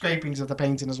scrapings of the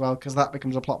painting as well, because that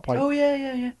becomes a plot point. Oh,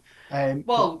 yeah.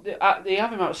 Well, they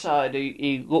have him outside.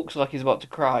 He looks like he's about to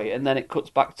cry, and then it cuts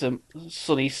back to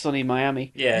sunny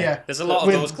Miami. Yeah. There's a lot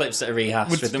of those clips that are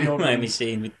rehashed with the Miami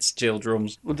scene with steel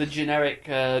drums. With the generic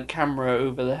camera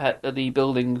over the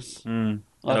buildings,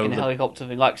 like in a helicopter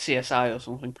thing, like CSI or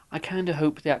something. I kind of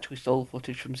hope they actually stole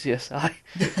footage from CSI.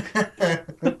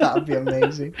 That would be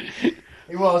amazing.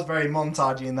 It was very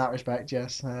montagey in that respect,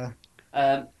 yes.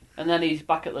 And then he's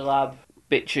back at the lab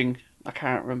bitching. I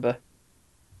can't remember.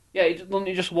 Yeah, doesn't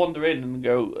he just wander in and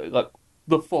go like,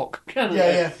 "The fuck"?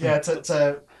 Yeah.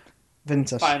 To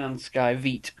Vintus. Finance guy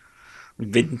Veet.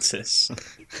 Vintus.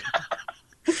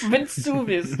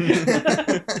 Vinsuvius.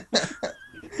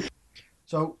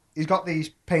 So he's got these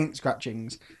paint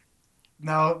scratchings.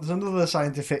 Now there's another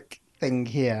scientific thing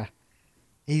here.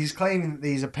 He's claiming that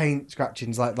these are paint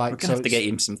scratchings, like. We're gonna have to get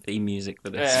him some theme music for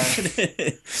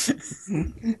this.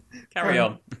 Carry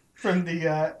on. From the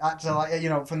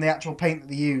actual, from the actual paint that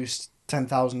they used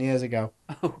 10,000 years ago.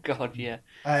 Oh God, yeah.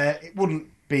 It wouldn't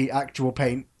be actual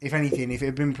paint. If anything, if it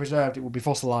had been preserved, it would be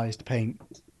fossilized paint.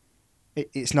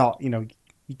 It's not.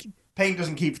 Paint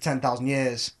doesn't keep for 10,000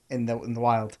 years in the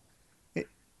wild. It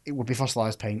would be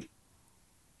fossilized paint.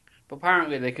 But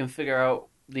apparently, they can figure out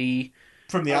the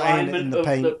From the iron in the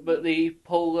paint. the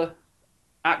polar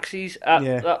axes at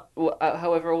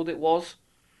however old it was.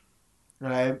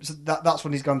 So that's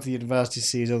when he's gone to the university to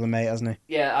see his other mate, hasn't he?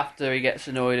 Yeah, after he gets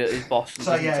annoyed at his boss and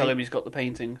doesn't tell him he's got the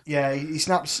painting. Yeah, he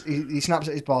snaps at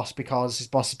his boss because his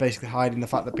boss is basically hiding the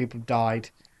fact that people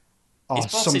died. His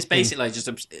boss is basically just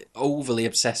overly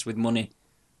obsessed with money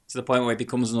to the point where he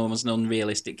becomes almost an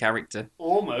unrealistic character.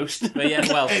 Almost. But yeah,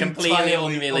 well, completely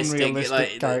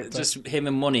unrealistic. Character. Just him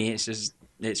and money,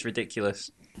 it's ridiculous.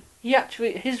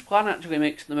 His plan actually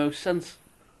makes the most sense.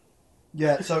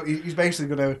 Yeah, so he's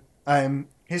basically going to...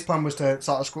 his plan was to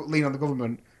sort of lean on the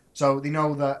government, so they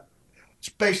know that...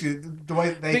 Basically, the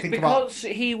way they think about... Because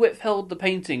he withheld the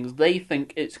paintings, they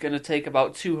think it's going to take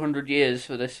about 200 years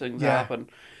for this thing to happen.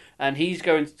 And he's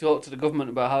going to talk to the government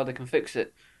about how they can fix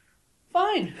it.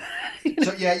 Fine.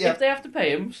 So, If they have to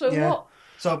pay him, so what?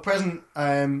 So President...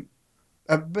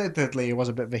 admittedly, was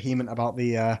a bit vehement about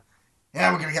the...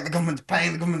 we're going to get the government to pay,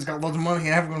 and the government's got loads of money,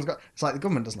 and everyone's got... It's like, the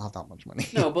government doesn't have that much money.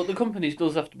 No, but the companies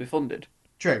does have to be funded.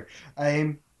 True.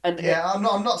 I'm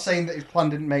not saying that his plan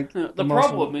didn't make... The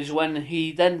problem is when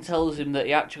he then tells him that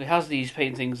he actually has these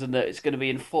paintings and that it's going to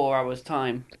be in 4 hours'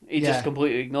 time. He just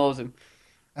completely ignores him.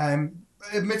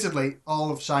 Admittedly,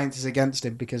 all of science is against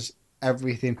him because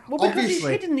everything... Well, because he's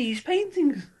hidden these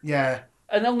paintings. Yeah.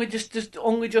 And only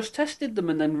just tested them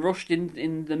and then rushed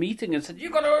in the meeting and said,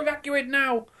 "You've got to evacuate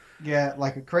now." Yeah,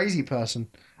 like a crazy person.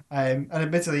 And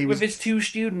admittedly, he was... With his 2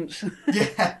 students.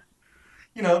 Yeah.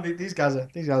 These guys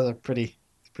are pretty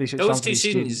Those 2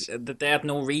 students, they had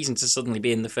no reason to suddenly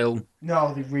be in the film.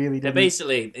 No, they really didn't.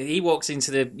 Basically, he walks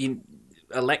into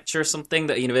a lecture or something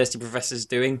that a university professor's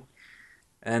doing.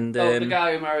 And the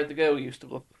guy who married the girl used to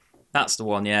love. That's the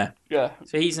one, yeah. Yeah.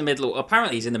 So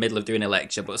apparently he's in the middle of doing a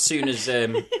lecture, but as soon as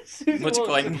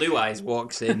Blue Eyes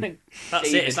walks in,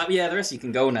 that's it. It's like, the rest of you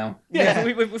can go now. Yeah.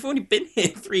 We've only been here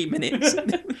 3 minutes.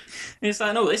 And it's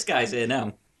like, no, this guy's here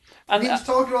now. And he was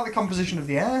talking about the composition of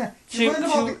the air.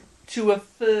 To a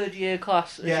third-year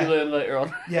class, as you learn later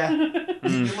on. Yeah.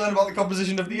 You learn about the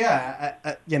composition of the air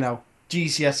at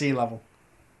GCSE level.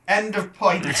 End of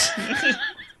point.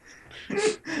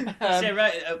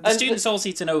 The students all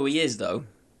need to know who he is, though.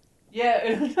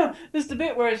 Yeah, there's the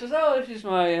bit where it says, "Oh, this is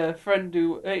my friend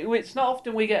who..." It's not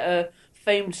often we get a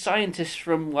famed scientist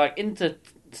from,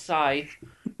 Inter-Sci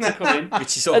to come in.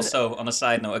 Which is also, on a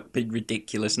side note, a big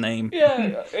ridiculous name.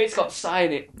 Yeah, it's got Sci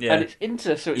in it, and it's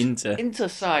Inter, so it's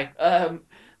Inter-Sci.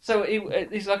 So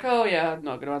he's like, "Oh yeah, I'm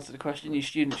not going to answer the question. You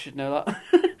students should know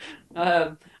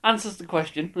that." Answers the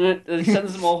question, and he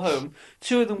sends them all home.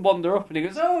 2 of them wander up, and he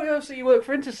goes, "Oh yeah, so you work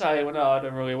for Inter-Sci?" I went, "No, I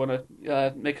don't really want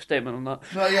to make a statement on that."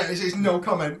 No, it's no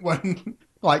comment when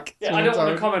I don't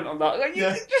want to comment on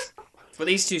that. But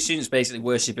these 2 students basically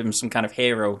worship him as some kind of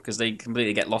hero because they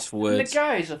completely get lost for words. And the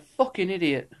guy's a fucking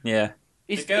idiot. Yeah.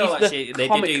 The girl actually, they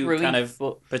do relief, kind of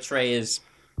portray as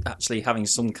actually having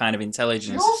some kind of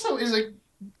intelligence. He also is a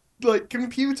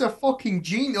computer fucking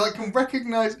genius. Can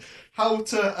recognise how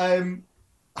to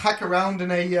hack around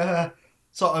in a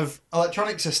sort of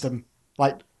electronic system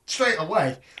straight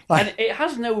away. And it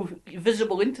has no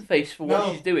visible interface for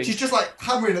what she's doing. She's just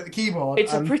hammering at the keyboard.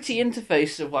 It's a pretty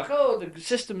interface of the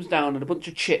system's down and a bunch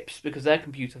of chips because they're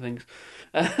computer things.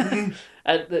 And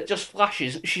that just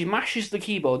flashes. She mashes the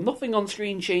keyboard. Nothing on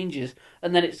screen changes,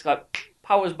 and then it's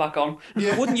power's back on.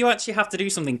 Yeah. Wouldn't you actually have to do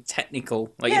something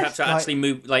technical? You have to actually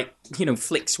move,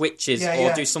 flick switches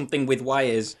or do something with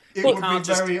wires. It would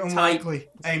be very unlikely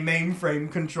a mainframe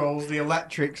controls the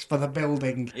electrics for the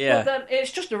building. Yeah. But then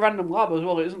it's just a random lab as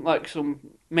well. It isn't like some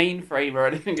mainframe or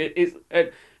anything.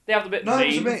 They have the bit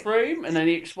mainframe, and then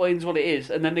he explains what it is,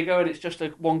 and then they go and it's just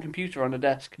one computer on a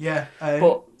desk. Yeah.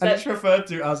 And it's referred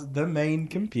to as the main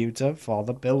computer for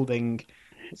the building.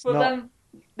 Then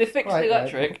They fix the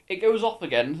electric, it goes off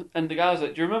again, and the guy's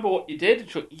like, "Do you remember what you did?" And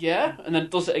she's like, "Yeah," and then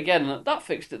does it again, and that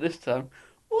fixed it this time.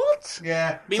 What?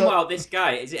 Yeah. Meanwhile, this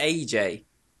guy, is it AJ?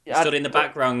 Stood in the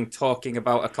background talking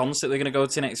about a concert they're going to go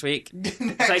to next week.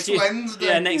 Next Wednesday.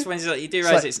 Yeah, next Wednesday. Like, you do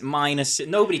realise it's minus...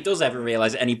 Nobody does ever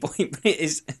realise at any point, but it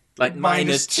is like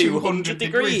minus 200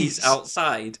 degrees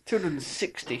outside.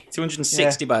 260.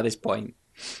 260 by this point.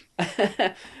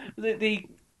 But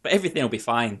everything will be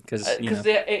fine, because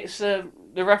it's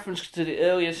the reference to the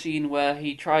earlier scene where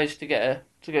he tries to get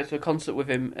to a concert with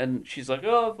him, and she's like,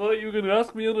 "Oh, I thought you were going to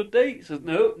ask me on a date." He says,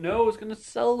 No, I was going to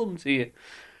sell them to you.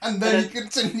 And then he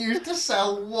continues to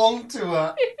sell one to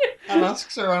her and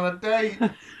asks her on a date.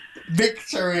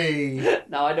 Victory!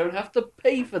 Now I don't have to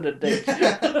pay for the date.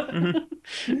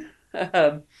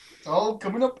 It's all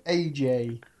coming up,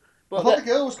 AJ. I thought the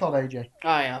girl was called AJ.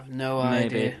 I have no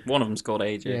idea. One of them's called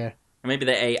AJ. Yeah. Or maybe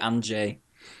they're A and J.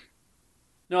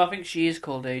 No, I think she is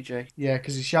called AJ. Yeah,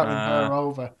 because he's shouting her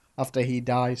over after he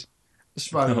dies.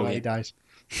 He dies.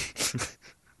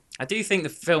 I do think the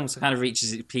film kind of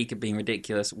reaches its peak of being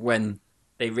ridiculous when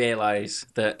they realise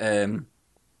that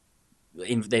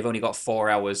they've only got 4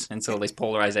 hours until this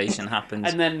polarisation happens.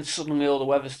 And then suddenly all the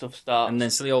weather stuff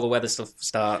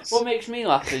starts. What makes me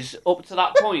laugh is, up to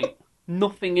that point,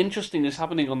 nothing interesting is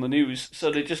happening on the news,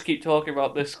 so they just keep talking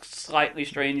about this slightly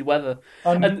strange weather.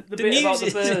 And the bit about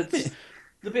the birds...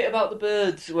 The bit about the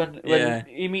birds when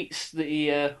he meets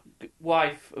the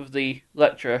wife of the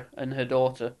lecturer and her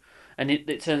daughter, and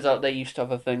it turns out they used to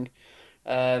have a thing.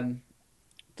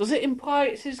 Does it imply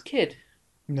it's his kid?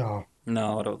 No,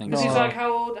 I don't think so. Because he's like,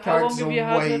 how long have you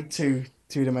had way her?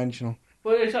 two-dimensional.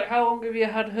 Well, it's like, how long have you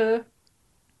had her?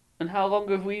 And how long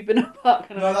have we been apart?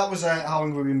 No, that was how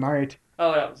long we've been married.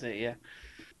 Oh, that was it, yeah.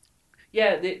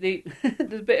 Yeah, there's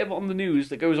a bit on the news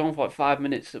that goes on for like 5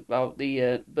 minutes about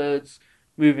the birds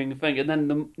moving the thing, and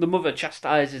then the mother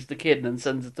chastises the kid and then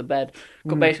sends her to bed.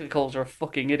 Basically calls her a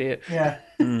fucking idiot. Yeah.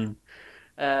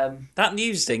 That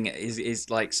news thing is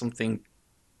like something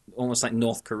almost like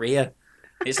North Korea.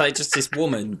 It's like just this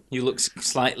woman who looks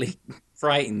slightly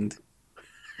frightened.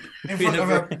 In front of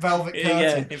a velvet curtain.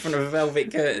 Yeah, in front of a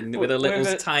velvet curtain with a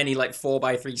little tiny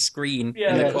 4x3 screen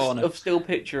in the corner. Of still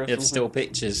picture or something. Of still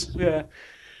pictures. Yeah.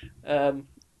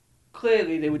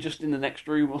 Clearly they were just in the next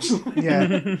room or something.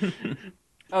 Yeah.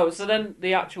 Oh, so then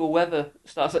the actual weather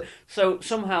starts. So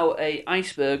somehow a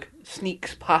iceberg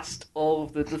sneaks past all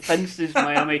of the defences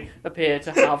Miami appear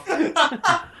to have for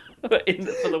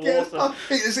the water.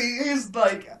 It is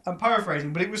like, I'm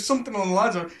paraphrasing, but it was something along the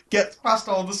lines of gets past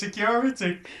all the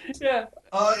security. Yeah.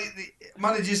 It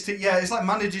manages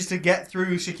to get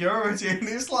through security, and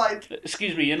it's like...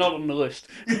 Excuse me, you're not on the list.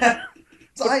 Yeah.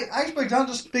 So icebergs aren't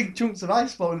just big chunks of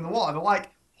ice floating in the water, they're like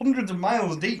hundreds of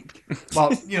miles deep. Well,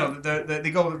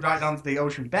 they go right down to the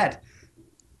ocean bed.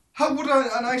 How would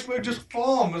an iceberg just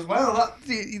form as well?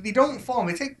 They don't form.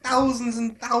 They take thousands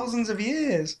and thousands of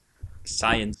years.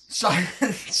 Science.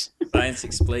 Science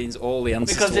explains all the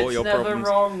answers because to all your problems.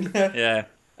 Because it's never wrong.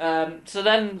 Yeah. So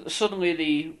then suddenly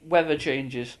the weather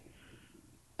changes.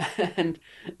 And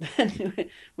then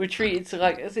we're treated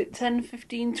to is it 10,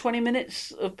 15, 20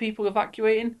 minutes of people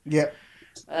evacuating? Yep.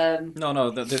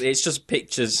 No, it's just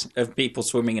pictures of people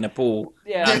swimming in a pool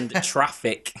and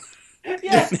traffic.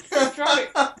 Yeah,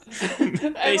 traffic.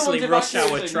 Basically, rush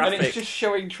hour traffic. And it's just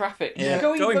showing traffic. Yeah.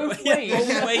 Going both ways.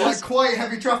 Like quite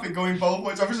heavy traffic going both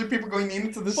ways. Obviously, people going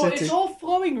into the city. But it's all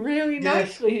flowing really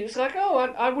nicely. It's like,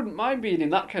 I wouldn't mind being in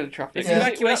that kind of traffic. If the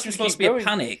evacuation was supposed to be a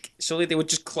panic, surely they would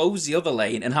just close the other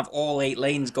lane and have all 8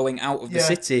 lanes going out of the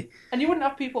city. And you wouldn't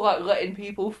have people letting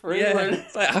people through. Yeah,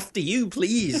 it's like, after you,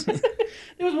 please. There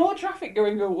was more traffic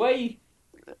going away.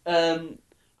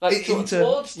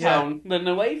 Towards town than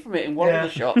away from it in one of the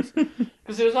shots.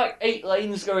 Because there was 8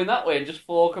 lanes going that way and just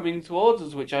 4 coming towards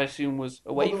us, which I assume was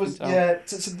away from town. Yeah,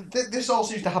 so this all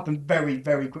seems to happen very,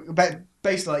 very quickly.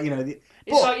 Basically, we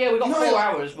got 4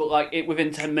 hours, but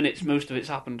within 10 minutes, most of it's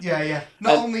happened. Yeah.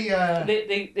 Not only...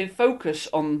 They focus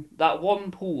on that one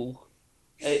pool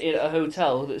in a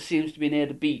hotel that seems to be near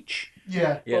the beach.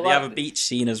 Yeah, they have a beach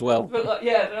scene as well. But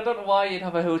I don't know why you'd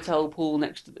have a hotel pool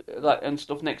next to and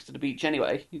stuff next to the beach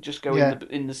anyway. You just go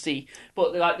in the sea.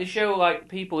 But they show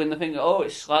people in the thing. Oh,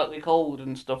 it's slightly cold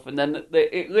and stuff, and then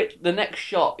the next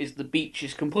shot is the beach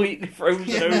is completely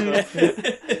frozen over.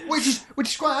 which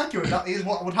is quite accurate. That is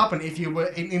what would happen if you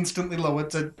were instantly lowered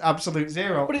to absolute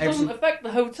zero. But it doesn't affect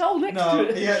the hotel next No, to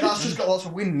it. yeah, that's just got lots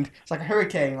of wind. It's like a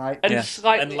hurricane, like. And Yeah.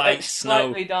 slightly, And light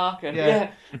slightly darker.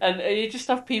 Yeah. And you just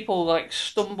have people like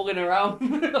stumbling around,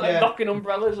 like Yeah. knocking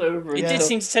umbrellas over. It and did stuff.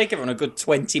 seem to take everyone a good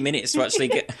 20 minutes to actually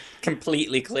get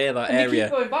completely clear that And they area.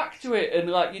 keep going back to it, and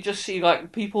like you just see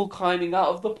like people climbing out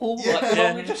of the pool. Yeah. Like they've Yeah.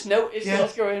 only just noticed Yeah.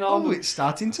 what's going on. Oh, it's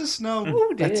starting to snow.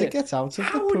 Oh, dear. Better get out of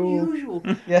How the pool. unusual.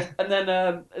 Yeah. And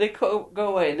then they go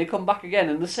away and they come back again,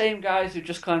 and the same guys who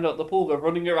just climbed out the pool are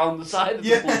running around the side of the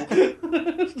Yeah.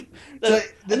 pool. So,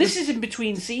 And this is in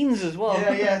between scenes as well.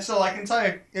 Yeah. So like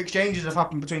entire exchanges have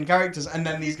happened between characters, and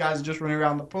then these guys are just running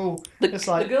around the pool. The, It's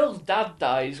like the girl's dad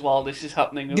dies while this is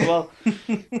happening as well.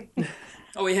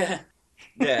 Oh, yeah.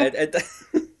 Yeah.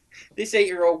 This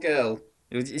 8-year-old girl,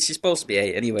 she's supposed to be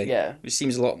 8 anyway, Yeah. which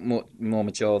seems a lot more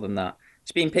mature than that.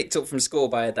 She's being picked up from school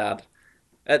by her dad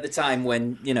at the time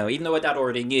when, even though her dad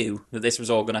already knew that this was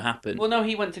all going to happen. Well, no,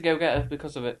 he went to go get her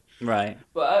because of it. Right.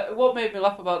 But what made me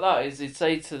laugh about that is he'd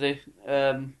say to the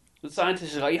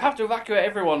scientists, like, you have to evacuate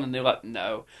everyone, and they're like,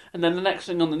 no. And then the next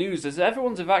thing on the news is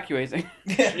everyone's evacuating.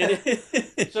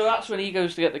 So that's when he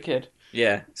goes to get the kid.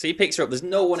 Yeah. So he picks her up. There's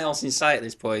no one else in sight at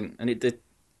this point, and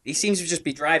he seems to just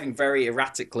be driving very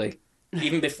erratically.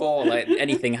 Even before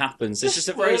anything happens, there's just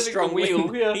a very Swerving strong the wheel,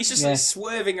 wind. yeah. He's just Yeah.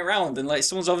 swerving around, and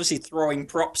someone's obviously throwing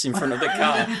props in front of the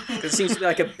car because it seems to be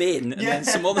like a bin, and Yeah. then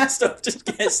some other stuff just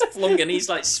gets flung, and he's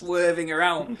swerving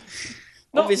around.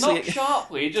 Not Obviously,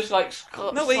 sharply, just like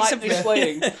no, it's slightly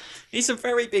swaying. it's a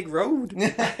very big road.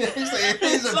 it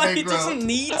is a Like big it doesn't road.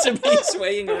 need to be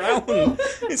swaying around.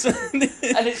 It's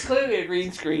And it's clearly a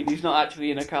green screen. He's not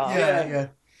actually in a car. Yeah.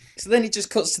 So then he just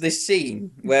cuts to this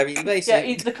scene where he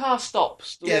basically The car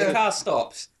stops. Yeah, the car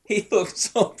stops. He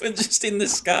looks up, and just in the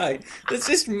sky, there's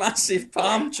this massive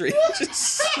palm tree just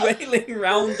swailing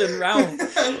round and round.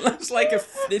 It looks like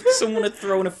if someone had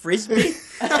thrown a frisbee.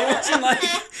 It wasn't like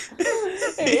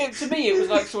To me, it was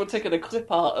like someone taking a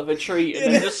clip out of a tree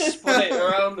and then just spun it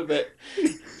around a bit.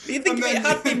 you think And if it then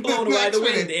had been blown the away by the next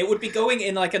wind, minute- it would be going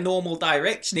in a normal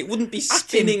direction. It wouldn't be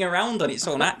spinning around on its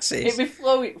own axis. It'd be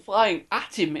flying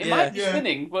at him. It Yeah. might be Yeah.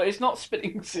 spinning, but it's not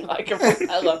spinning like a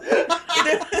propeller.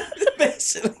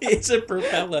 Basically, it's a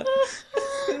propeller.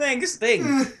 The next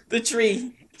thing, the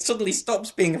tree suddenly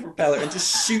stops being a propeller and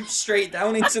just shoots straight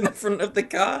down into the front of the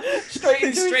car. Straight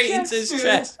into into his chest.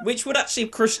 chest, which would actually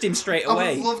have crushed him straight I would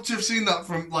away. love to have seen that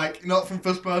from not from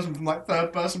first person, from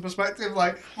third person perspective,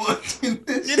 watching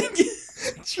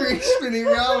this tree spinning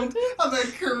around and then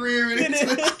careering into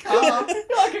the car.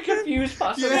 like a confused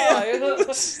passerby.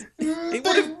 It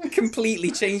would have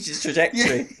completely changed his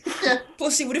trajectory. Yeah.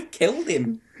 Plus, he would have killed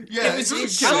him. Yeah, it was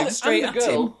it's shot really- straight and the at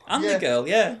him. girl. And Yeah. the girl,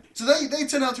 yeah. So they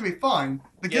turn out to be fine.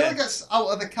 The girl Yeah. gets out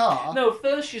of the car. No,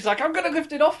 first she's like, I'm going to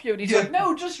lift it off you. And he's Yeah. like,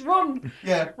 no, just run.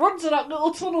 Yeah. Run to that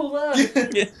little tunnel there.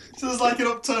 Yeah. So there's like an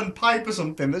upturned pipe or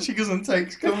something that she doesn't take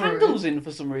With cover. handles in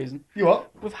for some reason. You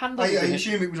what? With I handles in it.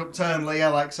 assume it was upturned,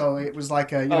 so it was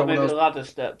like a, Oh, one maybe of the those. ladder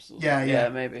steps. Yeah.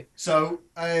 maybe. So,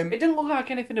 It didn't look like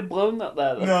anything had blown that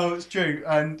there, though. no, it's true,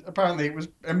 and apparently it was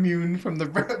immune from the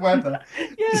weather.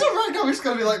 Yeah. So right now it's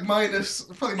going to be like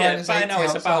probably Yeah, minus by 80 now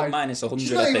it's outside. about minus 100,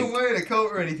 She's not I even think. wearing a coat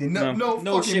or anything. No No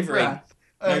fucking shivering. breath.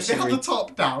 No They have shivering. the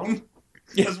top down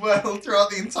Yeah. as well throughout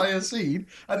the entire scene,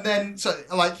 and then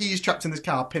he's trapped in this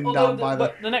car, pinned Although down by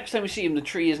but the next time we see him, the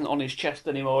tree isn't on his chest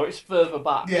anymore. It's further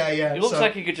back. Yeah. It looks so-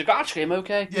 like he could just go, actually, I'm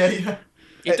okay. Yeah.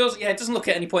 It does. Yeah, it doesn't look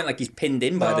at any point like he's pinned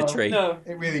in by the No. tree. No.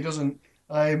 It really doesn't.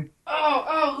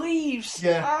 Oh, leaves.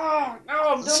 Yeah. Oh,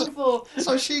 no, I'm done for.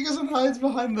 So she goes and hides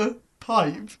behind the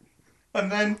pipe,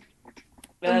 and then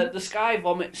The sky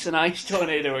vomits an ice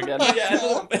tornado again. Yeah,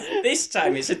 no, but this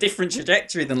time it's a different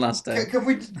trajectory than last time.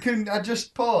 can I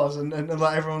just pause and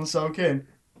let everyone soak in?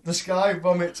 The sky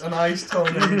vomits an ice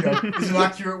tornado is an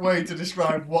accurate way to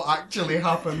describe what actually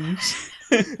happens.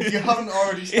 If you haven't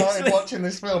already started watching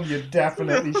this film, you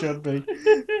definitely should be.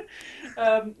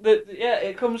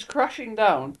 It comes crashing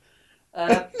down.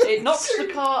 It knocks the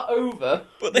car over.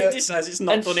 But then Yeah. decides it's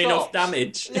not And done enough stops.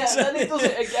 damage. Yeah, then it does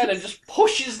it again and just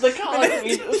pushes the car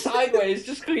sideways,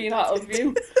 just clean out of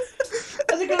view.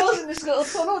 And the girl's in this little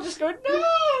tunnel just going, no!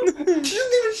 She doesn't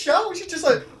even shout. She's just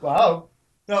like, "Wow,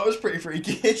 that was pretty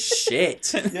freaky."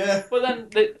 Shit. Yeah. But then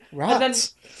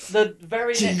Rats. the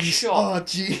very next Jeez. shot, Oh,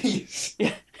 jeez.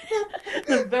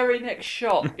 the very next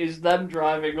shot is them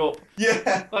driving up.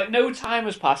 Yeah. Like no time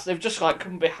has passed. They've just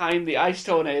come behind the ice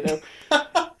tornado,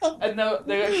 And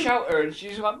they shout her, and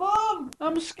she's like, "Mom,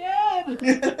 I'm scared."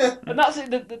 And that's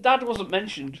it. The dad wasn't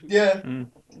mentioned. Yeah.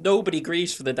 Nobody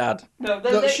grieves for the dad. No,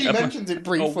 No, she mentions it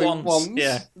briefly once.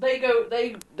 Yeah. They go.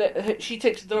 She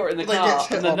takes the daughter in the They car, get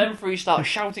hit and then on. them three start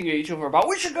shouting at each other about,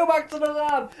 "We should go back to the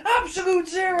lab. Absolute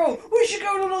Zero. We should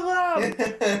go to the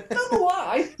lab." Don't know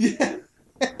why. Yeah.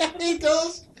 He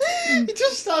does. He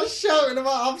just starts shouting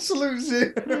about Absolute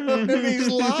Zero in his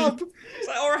lab. It's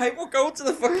like, all right, we'll go to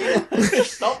the fucking.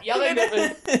 Stop yelling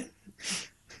at me.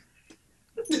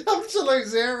 Absolute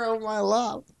Zero, my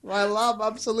lab. My lab,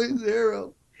 Absolute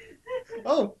Zero.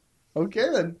 Oh, okay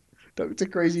then. Dr.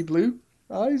 Crazy Blue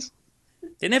Eyes.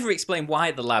 They never explain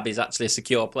why the lab is actually a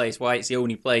secure place. Why it's the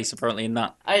only place apparently in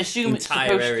that I assume it's entire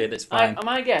supposed area to, that's fine.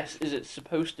 my guess is it's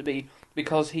supposed to be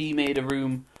because he made a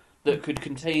room that could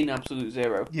contain Absolute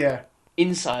Zero Yeah.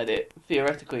 inside it,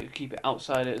 theoretically, to keep it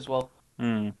outside it as well.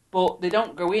 Hmm. But they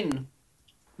don't go in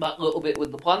that little bit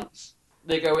with the plants.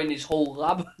 They go in his whole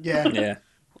lab. Yeah. Yeah.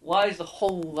 Why is the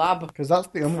whole lab? Because that's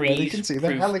the only way they can see the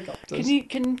Freeze-proof. helicopters.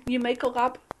 Can you make a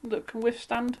lab that can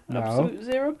withstand No. Absolute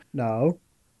Zero? No.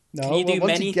 No. Can you do well,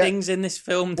 once many get- things in this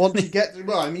film? Once you get to,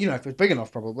 well, I mean, if it's big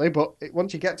enough, probably, but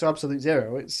once you get to Absolute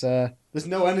Zero, it's there's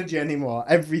no energy anymore.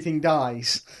 Everything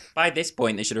dies. By this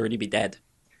point, they should already be dead.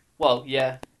 Well,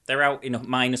 yeah. They're out in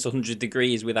minus 100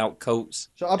 degrees without coats.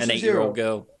 So An Absolute 8-year-old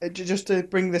Zero, girl. just to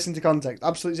bring this into context,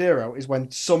 Absolute Zero is when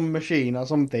some machine or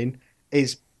something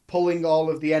is pulling all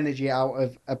of the energy out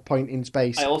of a point in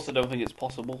space. I also don't think it's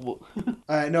possible,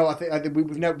 but No, I think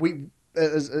we've never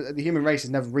as the human race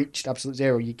has never reached Absolute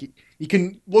Zero. You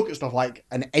can look at stuff like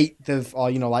an eighth of,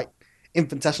 or like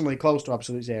infinitesimally close to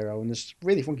Absolute Zero, and there's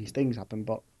really funky things happen.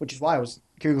 But which is why I was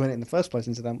googling it in the first place,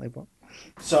 incidentally. But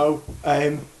so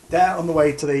they're on the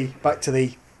way back to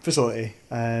the facility,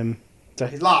 to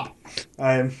his lab,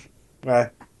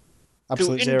 where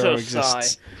Absolute Zero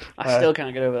exists. I still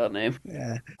can't get over that name.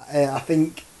 Yeah, I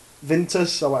think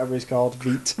Vintus or whatever he's called,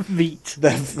 Veet. the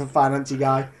financey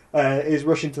guy, is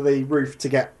rushing to the roof to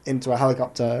get into a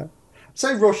helicopter.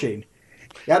 Say rushing.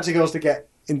 He actually goes to get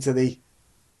into the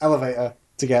elevator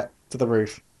to get to the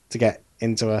roof to get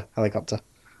into a helicopter.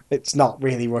 It's not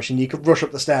really rushing. You could rush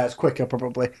up the stairs quicker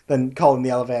probably than calling the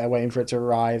elevator, waiting for it to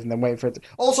arrive, and then waiting for it to...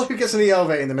 Also, who gets in the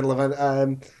elevator in the middle of a,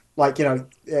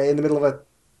 in the middle of a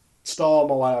storm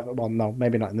or whatever? Well, no,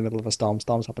 maybe not in the middle of a storm.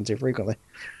 Storms happen too frequently.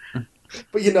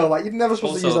 But you're never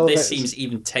supposed to use Also, elevators. this seems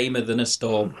even tamer than a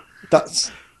storm.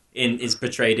 Is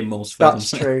portrayed in most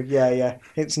films. That's true. Yeah.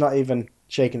 It's not even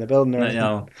shaking the building or anything.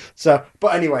 No. So,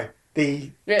 but anyway, Yeah,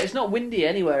 it's not windy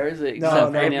anywhere, is it? No,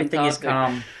 Except no, for in Everything is Antarctic.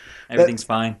 calm. Everything's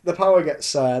fine. the power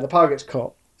gets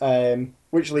cut,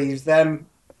 which leaves them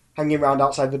hanging around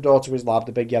outside the door to his lab,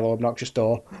 the big yellow obnoxious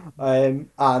door,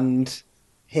 and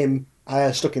him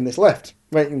stuck in this lift,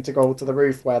 waiting to go to the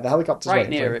roof where the helicopter's Right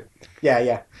waiting for near him. it.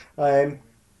 Yeah.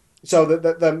 So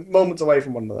the moments away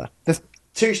from one another. The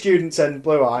two students and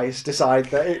Blue Eyes decide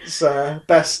that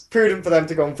it's prudent for them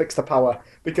to go and fix the power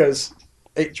because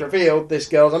it's revealed this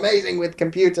girl's amazing with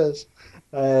computers.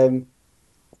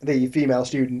 The female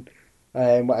student,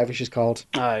 whatever she's called.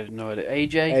 I have no idea.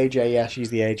 AJ? AJ, yeah, she's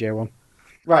the AJ one.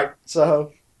 Right,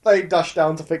 so they dash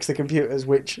down to fix the computers,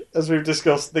 which, as we've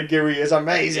discussed, the GUI is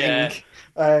amazing.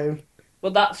 Yeah.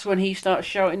 But that's when he starts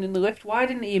shouting in the lift. Why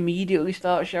didn't he immediately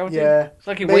start shouting? Yeah. It's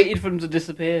like he waited for them to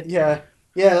disappear. Yeah,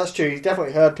 that's true. He's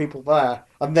definitely heard people there,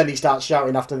 and then he starts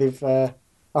shouting after they've This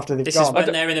gone. is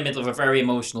when they're in the middle of a very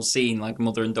emotional scene, like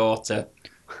mother and daughter.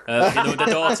 The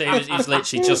daughter who's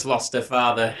literally just lost her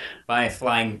father by a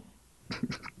flying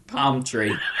palm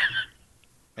tree.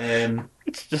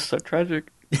 It's just so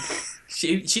tragic.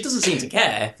 She doesn't seem to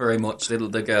care very much,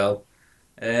 the girl.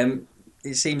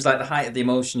 It seems like the height of the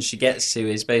emotion she gets to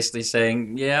is basically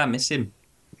saying, "Yeah, I miss him,"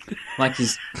 like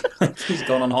he's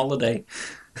gone on holiday.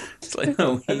 It's like,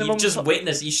 no, And the you've just mum's-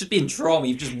 witnessed. You should be in trauma.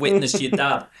 You've just witnessed your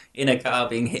dad in a car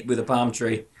being hit with a palm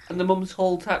tree. And the mum's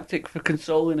whole tactic for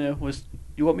consoling her was,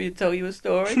 "You want me to tell you a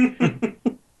story?"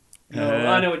 No,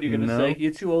 I know what you're going to say.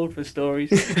 You're too old for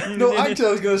stories. No, actually,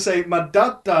 I was going to say, my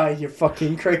dad died, you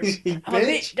fucking crazy I'm a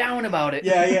bit bitch. down about it.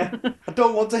 Yeah. I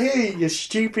don't want to hear your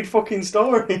stupid fucking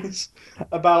stories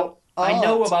about art. I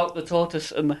know about the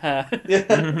tortoise and the hare.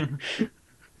 Yeah.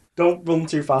 Don't run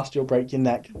too fast, you'll break your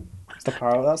neck. That's the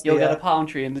power. That's You'll the, get a palm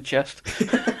tree in the chest.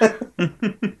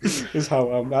 is how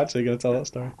I'm actually going to tell that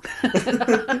story.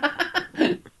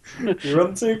 You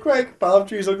run too quick, palm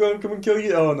trees will go and come and kill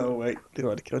you. Oh no, wait, they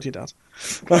already killed your dad.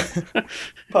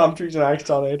 Palm trees and ice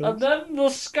tornadoes. And then the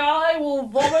sky will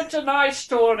vomit an ice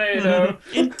tornado.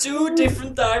 In 2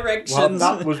 different directions. Well,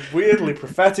 that was weirdly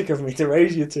prophetic of me to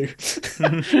raise you two.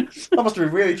 That must have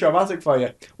been really traumatic for you.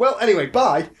 Well, anyway,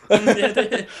 bye. I'm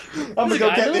gonna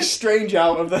go get this strange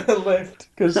out of the lift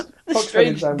because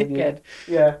Strange dickhead.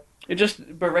 Yeah, It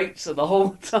just berates her the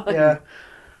whole time. yeah.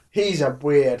 He's a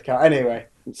weird cat. Anyway,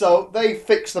 so they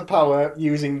fix the power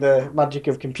using the magic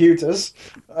of computers,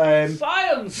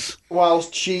 Science!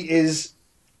 whilst she is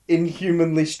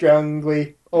inhumanly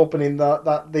strongly opening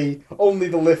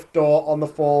the lift door on the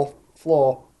 4th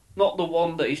floor. Not the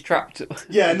one that he's trapped.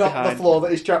 Yeah, not behind. the floor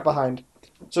that he's trapped behind.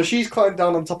 So she's climbed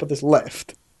down on top of this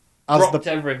lift. Dropped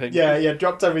everything. Yeah,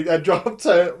 dropped everything. Dropped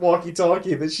her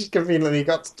walkie-talkie that she's conveniently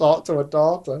got to talk to her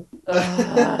daughter.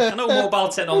 I know mobile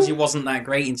technology wasn't that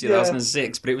great in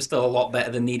 2006, but it was still a lot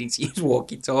better than needing to use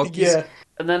walkie-talkies. Yeah,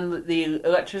 And then the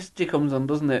electricity comes on,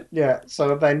 doesn't it? yeah.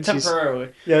 So then Temporarily.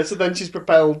 she's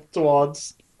propelled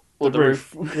towards Or the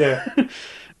roof. Yeah,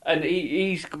 And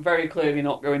he's very clearly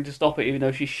not going to stop it, even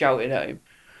though she's shouting at him.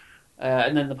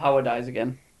 And then the power dies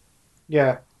again.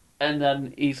 yeah, And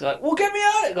then he's like, well, get me out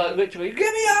of here! Like, literally,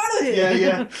 get me out of here! yeah,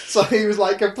 yeah. So he was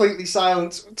like completely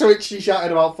silent. To which she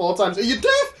shouted about 4 times, "Are you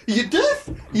deaf? Are you deaf?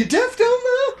 Are you deaf down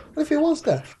there?" What if he was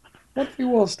deaf? What if he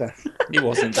was deaf? He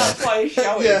wasn't That's deaf. why he's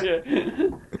shouting.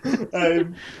 Yeah. Yeah.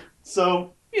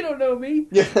 So You don't know me.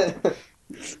 yeah.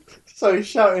 So he's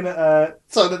shouting at her.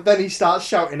 So then he starts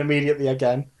shouting immediately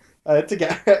again to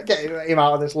get him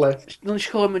out of this lift. Don't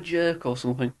you call him a jerk or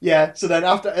something? Yeah. So then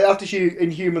after she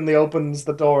inhumanly opens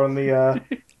the door on the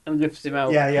And lifts him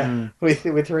out. yeah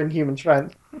with her inhuman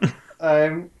strength,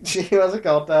 she what's it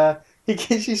called?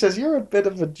 She says, "You're a bit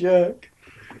of a jerk."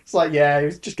 It's like, yeah, he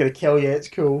was just gonna kill you. It's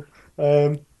cool.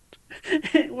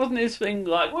 It wasn't his thing,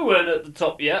 like, we weren't at the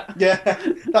top yet. Yeah,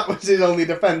 that was his only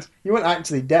defense. You weren't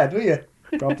actually dead, were you?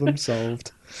 Problem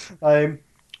solved.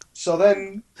 So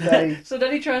then they So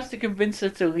then he tries to convince her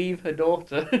to leave her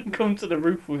daughter and come to the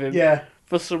roof with him yeah.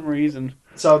 for some reason.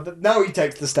 So now he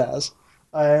takes the stairs.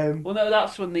 Well, no,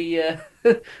 that's when the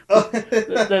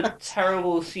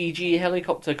terrible CG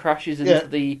helicopter crashes into Yeah.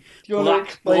 the you wanna black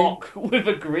explain? block with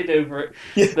a grid over it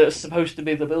Yeah. that's supposed to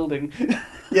be the building.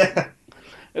 Yeah,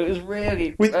 It was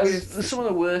really some of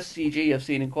the worst CG I've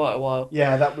seen in quite a while.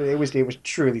 yeah. It was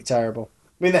truly terrible.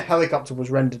 I mean, the helicopter was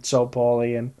rendered so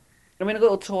poorly, and I mean, a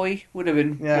little toy would have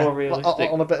been yeah, more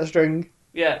realistic. on a bit of string.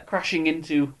 Yeah, crashing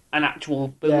into an actual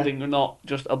building and not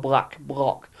just a black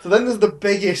block. So then there's the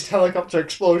biggest helicopter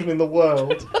explosion in the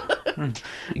world.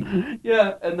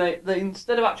 Yeah, and they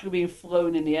instead of actually being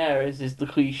flown in the air, as is the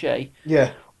cliche,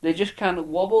 Yeah, they just kind of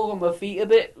wobble on their feet a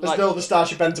bit. as though the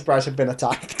Starship Enterprise had been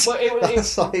attacked. But it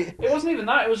That's like, it wasn't even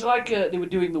that. It was like they were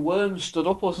doing the worms stood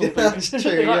up or something. Yeah, that's true,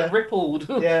 They like yeah. rippled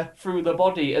yeah, through the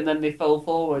body and then they fell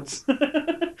forwards.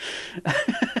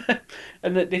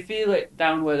 And they feel it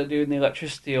down where they're doing the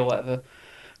electricity or whatever.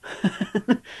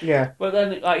 yeah, But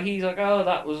then, like, he's like, "Oh,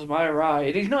 that was my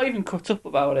ride." He's not even cut up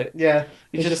about it. yeah.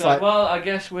 He's just like, "Well, I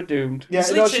guess we're doomed." yeah.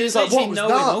 It's No, literally, she's like, literally what was no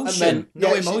that? emotion. And then,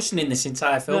 No yeah, emotion in this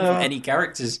entire film No. from any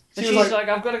characters. And She she's was like,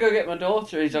 "I've got to go get my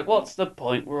daughter." He's like, "What's the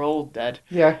point? We're all dead."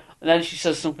 Yeah, And then she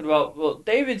says something about, "Well,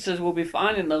 David says we'll be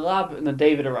fine in the lab." And then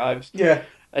David arrives. yeah,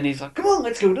 And he's like, "Come on,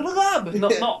 let's go to the lab."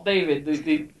 Not David,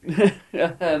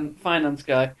 the finance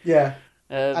guy. yeah.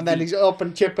 And then he's up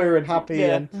and chipper and happy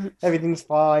Yeah. and everything's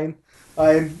fine.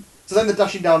 So then they're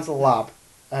dashing down to the lab,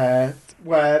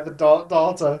 where the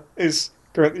daughter is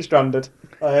currently stranded.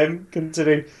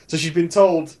 Considering, so she's been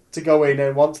told to go in,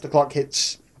 and once the clock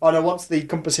hits, once the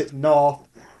compass hits north,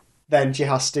 then she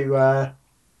has to.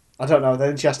 I don't know.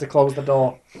 Then she has to close the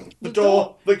door. The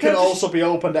door that can also be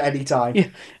opened at any time.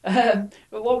 Yeah.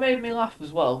 But what made me laugh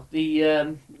as well, the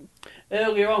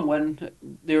earlier on when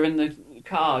they were in the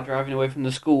car driving away from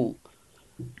the school,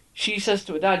 she says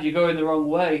to her dad, "You're going the wrong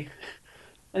way,"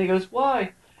 and he goes,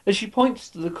 "Why?" And she points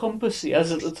to the compass he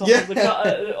has at the top of the car,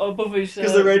 above his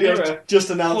Because the radio's mirror,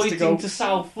 just announced to pointing go. to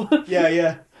south.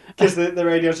 Yeah. Because the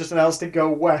radio's just announced to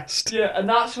go west. Yeah, and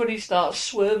that's when he starts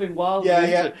swerving wildly.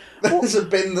 Yeah. He's There's a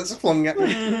bin that's flung at me.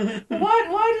 like,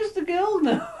 why does the girl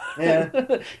know? Yeah.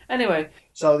 Anyway,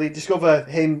 So they discover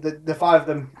him. The 5 of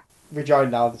them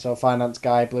rejoined now. So finance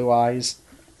guy, blue eyes,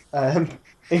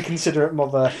 inconsiderate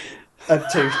mother, and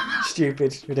 2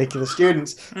 stupid, ridiculous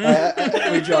students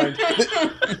rejoined.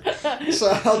 So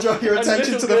I'll draw your and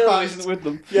attention little to the girl fact. isn't with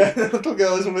them. Yeah, the little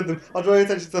girl isn't with them. I'll draw your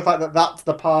attention to the fact that that's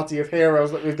the party of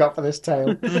heroes that we've got for this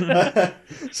tale.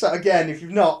 So again, if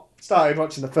you've not started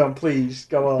watching the film, please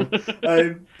go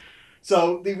on.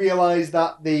 So they realise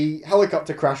that the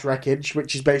helicopter crash wreckage,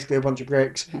 which is basically a bunch of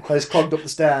bricks, has clogged up the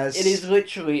stairs. It is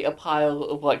literally a pile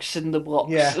of like cinder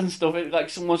blocks Yeah. and stuff. It's like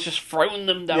someone's just thrown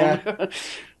them down.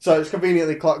 So it's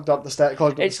conveniently clogged up the stairs.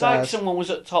 It's like someone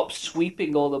was at top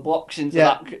sweeping all the blocks into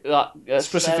Yeah. that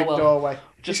specific stairwell. doorway.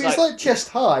 Just It's like chest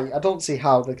high. I don't see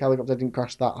how the helicopter didn't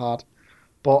crash that hard.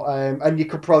 But and you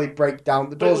could probably break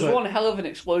down the But it doors. was one hell of an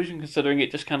explosion considering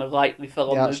it just kind of lightly fell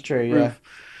on That's the true. roof.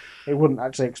 Yeah, it wouldn't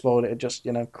actually explode. It'd just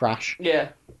crash. Yeah.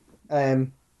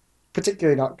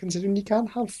 Particularly not considering you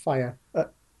can't have fire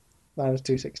at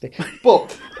 -260.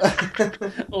 But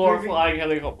Or a flying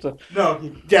helicopter. no,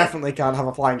 you definitely can't have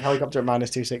a flying helicopter at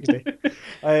 -260.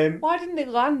 Why didn't it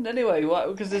land anyway?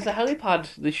 Because there's a helipad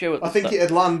they show at the I think start. it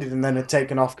had landed and then had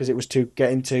taken off because it was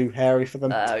getting too hairy for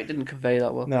them. No, it didn't convey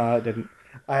that well. No, it didn't.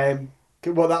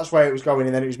 Well, that's where it was going,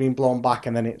 and then it was being blown back,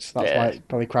 and then that's why it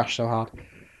probably crashed so hard.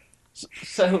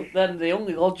 So then the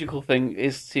only logical thing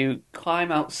is to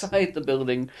climb outside the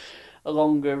building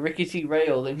along a rickety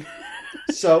railing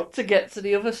So to get to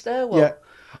the other stairwell. yeah.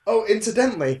 Oh,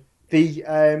 incidentally, the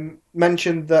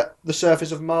mentioned that the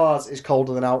surface of Mars is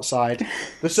colder than outside.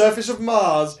 The surface of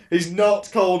Mars is not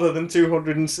colder than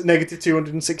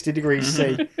 -260 degrees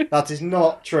C. That is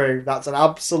not true. That's an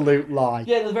absolute lie.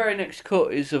 Yeah, the very next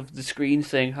cut is of the screen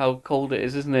saying how cold it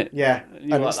is, isn't it? Yeah, And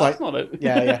you're and like, it's that's like not it.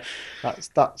 yeah.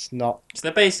 That's not. So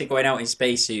they're basically going out in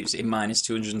spacesuits in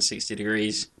 -260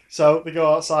 degrees. So they go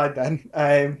outside then,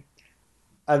 and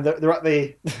they're at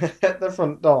the at the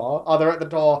front door. Or they're at the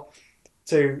door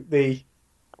to the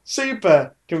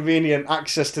super convenient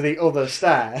access to the other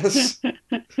stairs,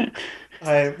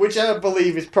 which I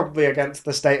believe is probably against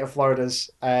the state of Florida's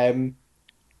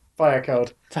fire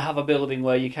code. To have a building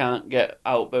where you can't get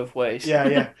out both ways.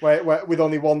 Yeah. Where with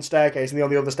only one staircase, and the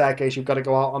only other staircase you've got to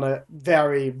go out on a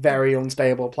very, very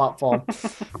unstable platform,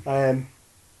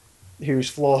 whose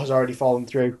floor has already fallen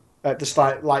through. The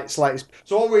slightest.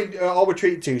 So all we're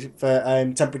treated to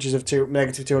for temperatures of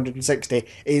 -260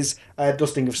 is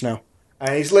dusting of snow.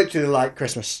 It's literally like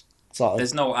Christmas. Sort of.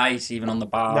 There's no ice even on the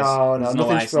bars. No, There's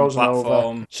nothing's ice on the frozen over.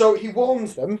 platform. So he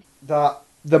warns them that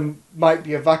there might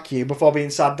be a vacuum before being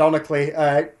sardonically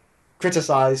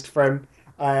criticised from.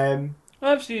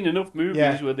 I've seen enough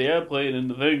movies with the airplane and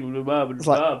the thing, blah, blah,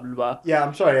 blah, blah, blah. Yeah,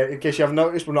 I'm sorry. In case you haven't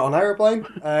noticed, we're not on an aeroplane.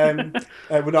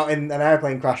 We're not in an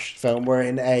airplane crash film. We're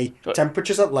in a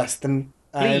temperatures at less than.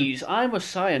 Please, I'm a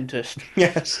scientist.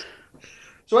 Yes.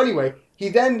 So anyway, he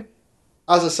then,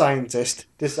 as a scientist,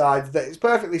 decides that it's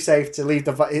perfectly safe to leave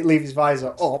his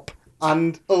visor up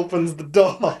and opens the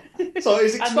door. So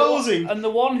he's exposing. And the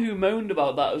one who moaned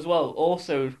about that as well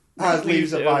also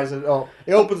leaves the it up. visor up.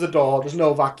 He opens the door. There's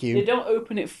no They vacuum. don't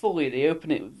open it fully. They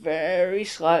open it very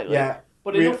slightly. Yeah.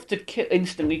 But enough to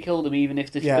instantly kill them, even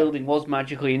if this building was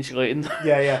magically insulating.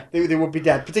 Yeah. They would be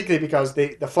dead, particularly because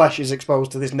the flesh is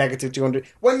exposed to this -200.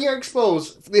 When you're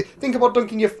exposed, think about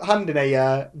dunking your hand in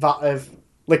a vat of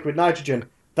liquid nitrogen.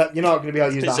 That you're not going to be able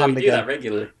to use that So hand we do that again.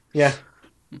 regularly. Yeah.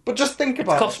 But just think It's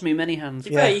about cost me many hands. To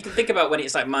be fair, you can think about when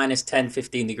it's like -10,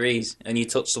 15 degrees and you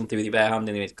touch something with your bare hand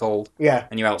and it's cold Yeah.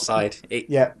 and you're outside. It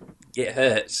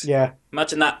hurts. Yeah.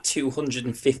 Imagine that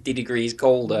 250 degrees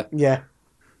colder. Yeah.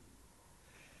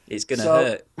 It's going to So-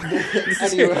 hurt.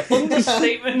 Anyway.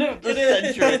 Understatement of the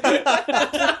century.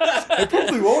 It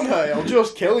probably won't hurt. It'll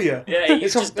just kill you. Yeah, you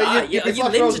It's just a- die. you'd be Your flash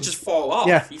limbs frozen. would just fall off.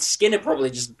 Yeah. Your skin would probably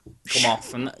just come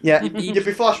off. And Yeah, you'd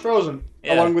be flash frozen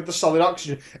Yeah. along with the solid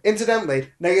oxygen. Incidentally,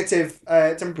 negative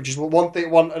temperatures. Well,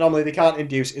 one anomaly they can't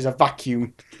induce is a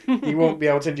vacuum. You won't be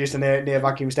able to induce a near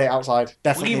vacuum state outside.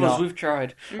 Definitely Leave us, not. we've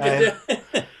tried.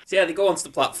 So yeah, they go onto the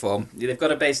platform. They've got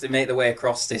to basically make their way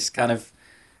across this kind of.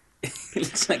 It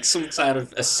looks like some kind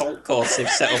of assault course they've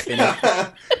set up in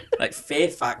a like Fear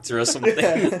Factor or something.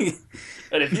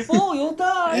 And if you fall, you'll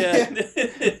die.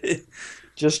 Yeah.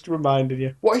 Just reminded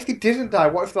you. What if they didn't die?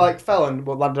 What if they fell and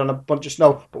landed on a bunch of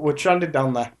snow, but were stranded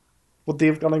down there? Would they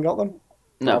have gone and got them?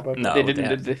 No, Probably. No. they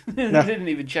didn't. Did they? No. They didn't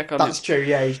even check on That's it. true.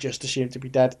 Yeah, he's just assumed to be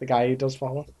dead. The guy who does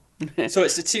follow. So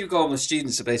it's the two Gormless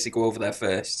students that basically go over there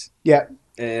first. Yeah,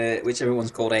 Which everyone's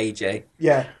called AJ.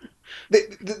 yeah.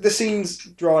 The scene's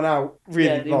drawn out really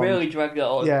Yeah, they long. really dragged that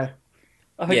on. Yeah,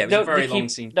 I think Yeah, it was a don't very they long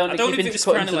keep, scene. Don't I they don't keep know if it was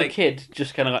intercutting trying to, to the like- kid,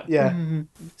 just kind of like... yeah.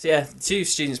 So yeah, the two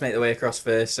students make their way across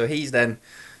first. So he's then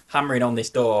hammering on this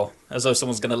door as though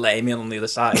someone's going to let him in on the other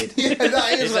side. Yeah,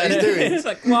 that is what he's doing. It's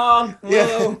like, come on, Yeah.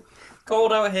 whoa,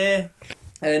 cold out here.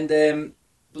 And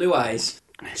Blue Eyes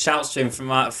shouts to him from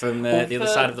the other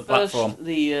side of the platform. First,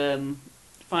 the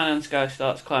finance guy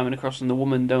starts climbing across on the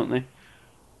woman, don't they?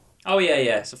 Oh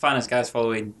yeah. So finance guy's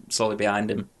following slowly behind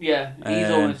him, Yeah, he's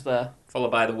Um, almost there. followed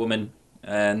by the woman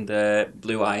and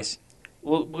Blue Eyes.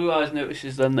 Well, Blue Eyes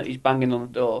notices then that he's banging on the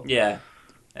door. Yeah.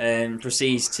 And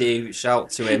proceeds to shout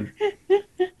to him.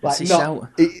 Like, he not, shout?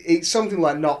 it's something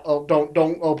like, not, oh,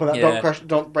 don't open that, Yeah.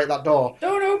 don't break that door.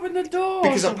 Don't open the door!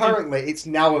 Because or something. apparently it's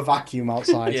now a vacuum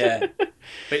outside. Yeah. But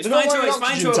it's They're not fine to wearing open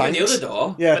oxygen the tanks. other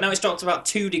door. Yeah. But now it's dropped about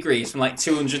 2 degrees from like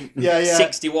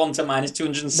 261 to minus Now it's a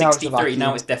 263. vacuum.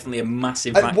 Now it's definitely a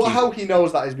massive And vacuum. how he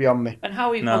knows that is beyond me. And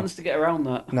how he No. wants to get around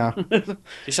that. No.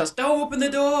 He shouts, "Don't open the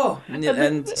door!"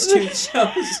 And Stu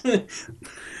shouts,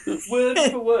 Word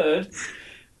for word.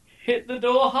 Hit the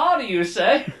door harder, you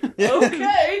say? Yeah.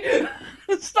 Okay.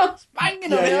 Starts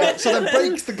banging on Yeah. it. So then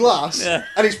breaks the glass, Yeah.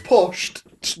 and he's pushed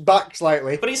back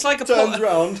slightly, But it's like a turns puff.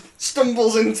 round,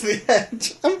 stumbles into the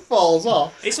edge, and falls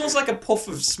off. It's almost like a puff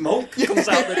of smoke Yeah, comes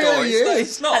out the it door. really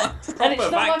It's not a And proper it's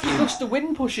not like vacuum. a gust of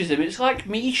wind pushes him. It's like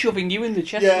me shoving you in the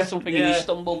chest Yeah. or something and Yeah. you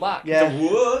stumble back. Yeah.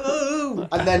 Whoa!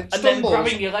 And then And then stumbles.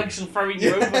 grabbing your legs and throwing you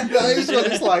Yeah, over. that is what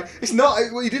it's like. It's not.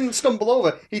 He didn't stumble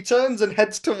over. He turns and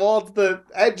heads towards the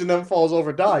edge and then falls over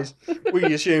and dies. We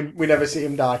assume we never see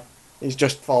him die. He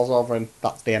just falls over and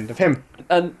that's the end of him.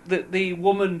 And the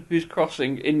woman who's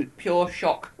crossing in pure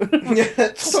shock.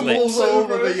 Yeah, stumbles Slips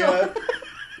over over the.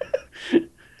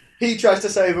 He tries to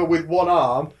save her with one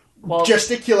arm, Well,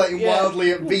 gesticulating yeah. wildly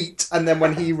at Veet, and then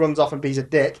when he runs off and be's a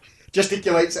dick,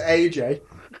 gesticulates at AJ,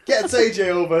 gets AJ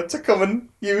over to come and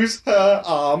use her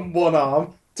arm, one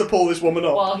arm, to pull this woman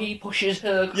up. while he pushes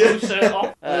her Yeah. closer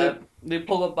off. They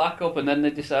pull her back up and then they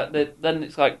decide. Then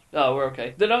it's like, oh, we're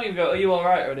okay. They don't even go, are you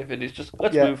alright or anything? It's just,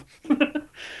 let's Yeah. move.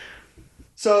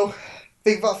 So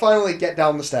they finally get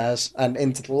down the stairs and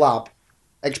into the lab,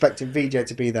 expecting VJ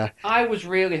to be there. I was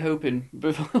really hoping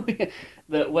before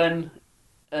that when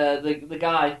the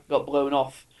guy got blown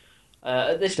off,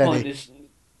 at this Steady. point is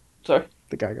sorry,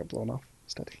 The guy got blown off.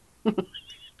 Steady.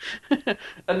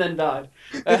 and then died.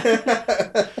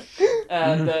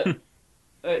 That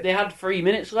they had 3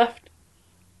 minutes left,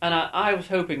 and I was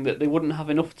hoping that they wouldn't have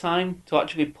enough time to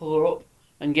actually pull her up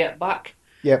and get back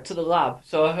Yep. to the lab.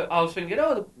 So I was thinking,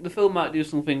 oh, the film might do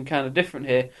something kind of different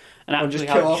here, and And actually just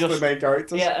kill have off the main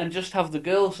characters. and just have the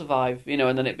girl survive, and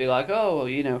then it'd be like, oh,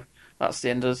 well, that's the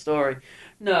end of the story.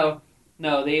 No,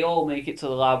 they all make it to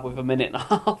the lab with a minute and a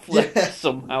half left Yeah.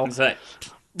 somehow.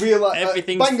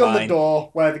 Everything's bang on the fine. door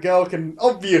where the girl can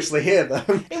obviously hear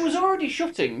them. It was already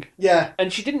shutting, Yeah,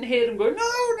 and she didn't hear them go,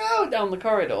 no, down the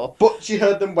corridor. but she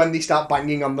heard them when they start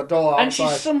banging on the door And outside.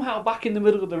 she's somehow back in the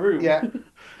middle of the room. Yeah.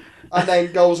 And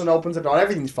then goes and opens the door.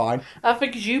 Everything's fine. I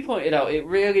think, as you pointed out,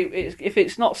 if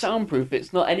it's not soundproof,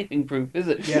 it's not anything proof, is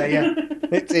it? Yeah.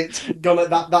 It's gonna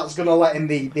that's gonna let in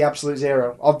the absolute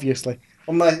zero, obviously.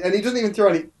 And he doesn't even throw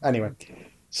any anyway.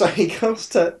 So he goes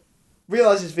to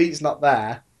realizes Veet's not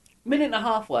there. Minute and a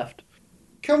half left.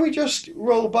 Can we just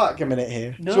roll back a minute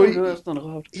here? No, So no, that's not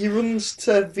allowed. he runs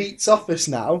to Veet's office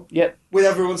now, Yep. with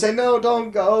everyone saying, "No,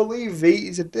 don't go, leave Veet.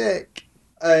 He's a dick."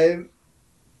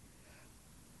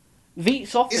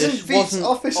 Veet's office Isn't Veet's wasn't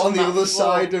office on the that other floor.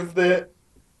 side of the?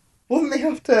 Wouldn't they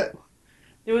have to?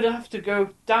 They would have to go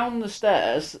down the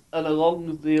stairs and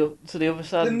along to the other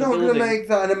side They're of the not going building. to make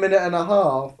that in a minute and a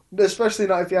half, especially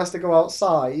not if he has to go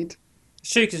outside.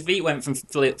 It's true, because Veet went from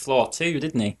floor 2,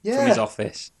 didn't he? Yeah. From his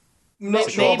office. I'm not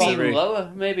Maybe sure about- even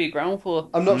lower, maybe ground floor.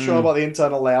 I'm not sure about the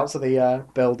internal layouts of the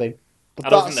building. But I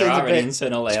don't that think there seems a are any bit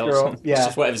internal screw layouts. up. It's Yeah.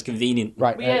 just whatever's convenient.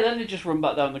 Right. But yeah, then they just run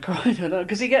back down the corridor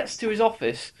because he gets to his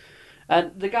office,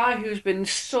 and the guy who's been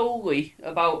solely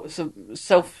about some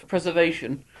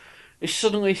self-preservation is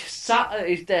suddenly sat at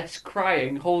his desk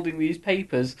crying, holding these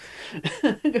papers.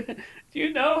 Do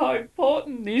you know how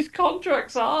important these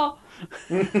contracts are?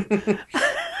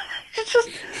 It's just...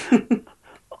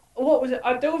 What was it?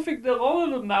 I don't think they're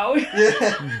on them now.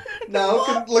 Yeah.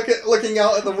 Now looking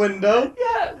out at the window.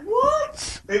 Yeah,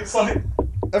 what? It's like,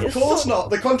 of It's course so- not.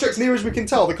 The contracts, near as we can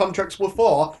tell, the contracts were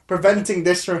for preventing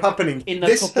this from happening. In a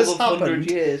This couple has of 100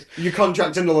 happened. years. Your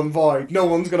contract's are null and void. No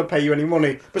one's going to pay you any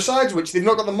money. Besides which, they've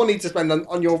not got the money to spend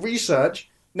on your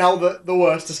research now that the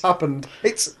worst has happened.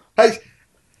 Hey,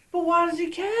 But why does he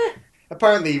care?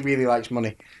 apparently he really likes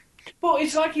money. But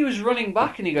it's like he was running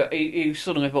back and he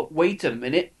suddenly thought, wait a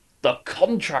minute, the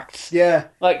contracts. Yeah.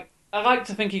 Like, I like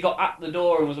to think he got at the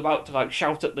door and was about to like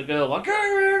shout at the girl, like,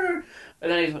 "Arr!"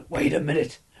 And then he's like, wait a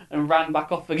minute, and ran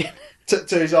back off again To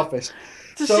his office.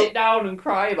 to So- sit down and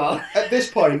cry about it. At this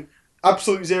point,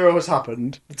 absolute zero has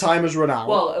happened. The time has run out.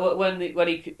 Well, when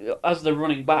he, as they're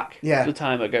running back, Yeah. the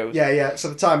timer goes. Yeah. So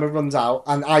the timer runs out,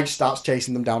 and Ige starts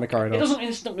chasing them down the corridor. It doesn't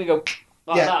instantly go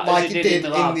like yeah, that like as it it did in the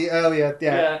lab. earlier.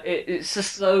 Yeah. It's a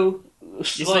slow It's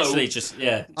slow. literally just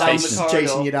Down the chasing. corridor.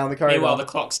 chasing you down the corridor. Meanwhile, the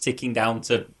clock's ticking down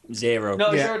to 0.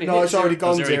 No, it's already hit it's already zero.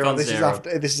 gone It's already zero. gone This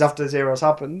is zero. after zero's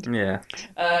happened. Yeah.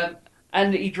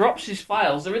 And he drops his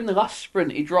files. They're in the last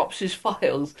sprint. He drops his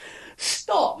files,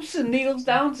 stops, and kneels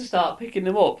down to start picking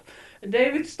them up. And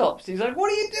David stops. He's like, "What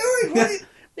are you doing?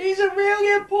 These are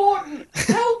really important.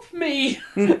 Help me!"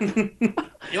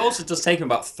 It also does take him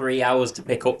about 3 hours to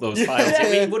pick up those files.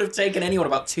 Yeah. It would have taken anyone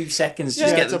about 2 seconds to Yeah,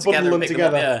 just get to them together bundle and them pick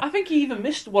them together. up. I think he even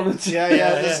missed one or two.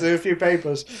 There's a few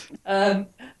papers. And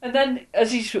then,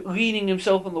 as he's leaning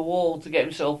himself on the wall to get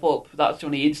himself up, that's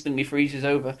when he instantly freezes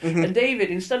over. And David,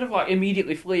 instead of like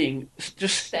immediately fleeing,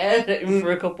 just stared at him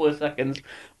for a couple of seconds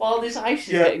while this ice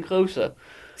is getting closer.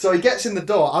 So he gets in the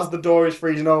door as the door is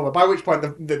freezing over, by which point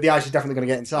the ice is definitely going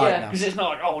to get inside Yeah, now. because it's not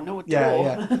like, oh no, a door.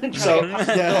 Yeah. Trying So, to get past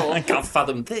the yeah. door. I can't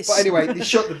fathom this. But anyway, they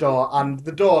shut the door, and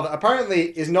the door that apparently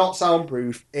is not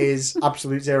soundproof is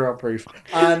absolute zero proof.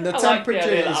 And the I like temperature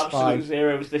the idea is that Absolute fine.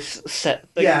 Zero is this set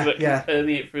thing Yeah, that can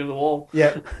permeate through the wall.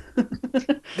 Yeah.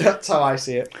 That's how I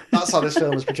see it. That's how this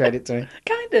film has portrayed it to me.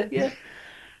 Kinda, yeah.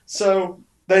 So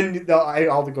then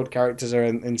all the good characters are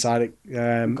inside it.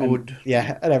 Good.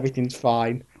 And everything's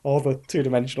fine. All the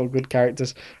two-dimensional good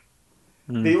characters.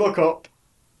 They look up.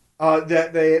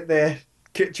 They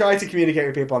try to communicate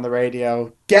with people on the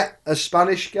radio. Get a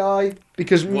Spanish guy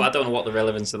because Well, I don't know what the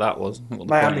relevance of that was. What the point of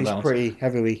Miami's that was. pretty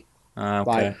heavily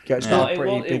Okay. gets No,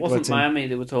 pretty it big wasn't glitting. Miami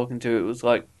they were talking to. It was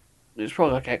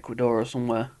probably like Ecuador or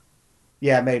somewhere.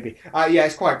 Yeah, maybe.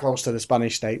 It's quite close to the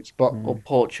Spanish states, but Or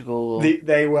Portugal. Or...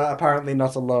 they were apparently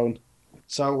not alone.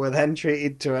 So we're then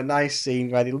treated to a nice scene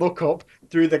where they look up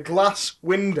through the glass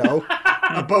window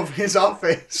above his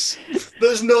office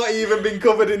that's not even been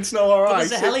covered in snow or But ice.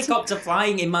 there's a helicopter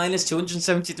flying in minus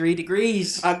 273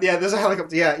 degrees. And there's a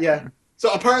helicopter. Yeah.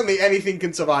 So apparently anything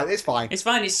can survive. It's fine. It's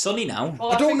fine, it's sunny now.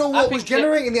 Well, I don't know what was think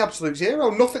generating the absolute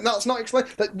zero. Nothing. That's not explained.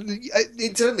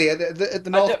 Incidentally, at the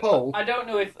North Pole. I don't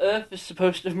know if Earth is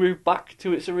supposed to move back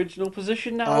to its original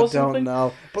position now I or something. don't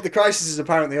know. But the crisis is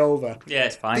apparently over. Yeah,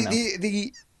 it's fine now.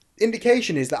 The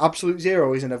indication is that absolute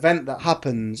zero is an event that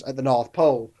happens at the North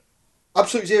Pole.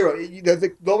 Absolute zero,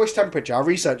 the lowest temperature, I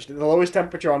researched it, the lowest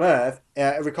temperature on Earth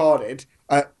recorded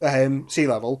at sea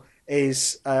level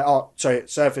is,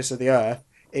 surface of the Earth,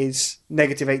 is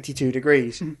negative 82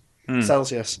 degrees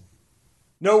Celsius.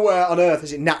 Nowhere on Earth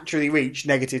has it naturally reached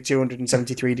negative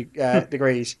 273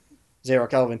 degrees, 0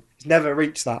 Kelvin. It's never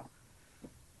reached that.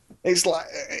 It's like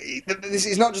this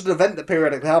is not just an event that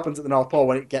periodically happens at the North Pole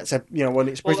when it gets when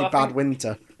it's pretty I bad think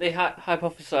winter. They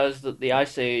hypothesized that the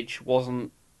Ice Age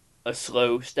wasn't a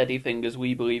slow, steady thing as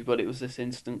we believe, but it was this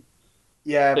instant.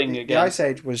 Yeah, thing the again. Ice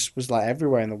Age was like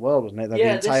everywhere in the world, wasn't it? The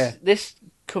entire this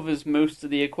covers most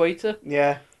of the equator,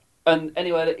 yeah. and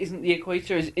anywhere that isn't the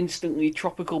equator is instantly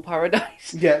tropical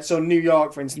paradise. Yeah, so New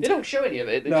York, for They instance. don't show any of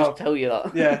it; they No. just tell you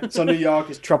that. Yeah, so New York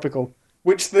is tropical,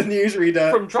 which the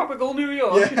newsreader. From tropical New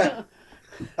York. Yeah.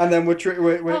 And then we're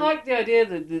I like the idea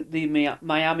that the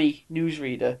Miami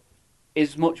newsreader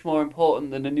is much more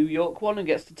important than a New York one and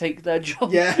gets to take their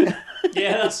job. yeah,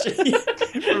 Yeah, that's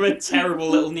true. From a terrible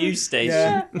little news station.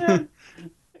 Yeah. Yeah.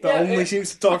 that Yeah, only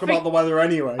seems to talk I think- about the weather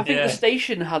anyway. I think Yeah. the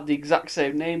station had the exact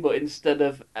same name, but instead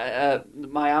of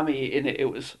Miami in it, it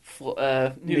was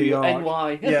New York.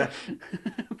 NY. Yeah.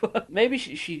 But maybe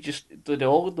she just did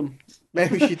all of them.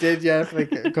 Maybe she did, yeah, for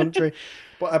the country.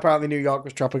 But apparently New York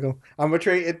was tropical, and we're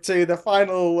treated to the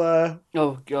final.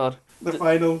 Oh God! The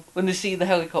final. When they see the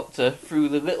helicopter through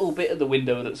the little bit of the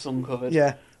window that's uncovered.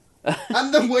 Yeah.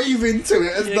 And they're waving to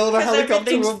it as Yeah, though the 'cause helicopter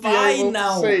everything's will be fine able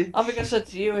now. to see. I think I said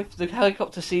to you, if the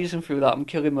helicopter sees them through that, I'm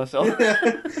killing myself.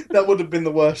 That would have been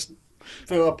the worst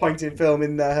point in film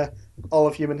in all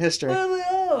of human history. There they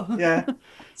are. Yeah.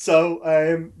 So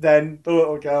then the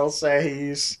little girl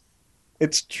says,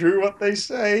 "It's true what they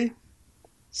say.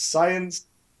 Science."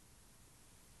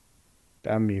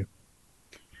 Damn you.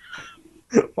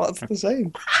 What's the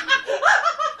saying?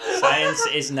 Science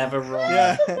is never wrong.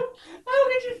 Yeah. How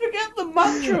did you forget the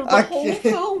mantra of the I whole can't.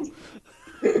 film?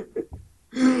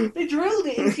 They drilled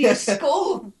it into your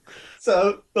skull.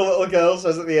 So the little girl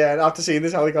says at the end, after seeing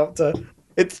this helicopter,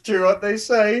 "It's true what they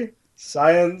say.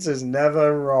 Science is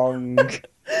never wrong."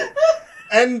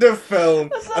 End of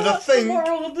film. And I That's the think,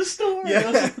 moral of the story.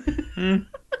 yeah,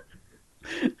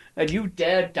 And you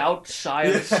dare doubt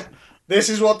science. this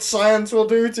is what science will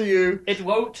do to you. It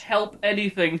won't help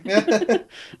anything.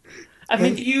 I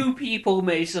think you people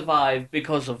may survive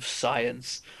because of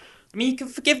science. I mean, you can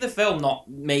forgive the film not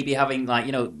maybe having,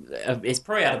 it's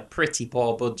probably had a pretty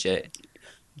poor budget.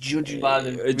 Judging by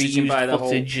the Judging by the whole...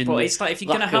 footage and But it's like, if you're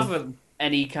going to lack have a...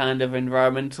 any kind of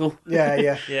environmental.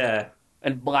 Yeah. Yeah.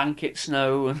 and blanket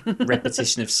snow.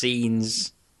 Repetition of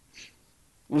scenes.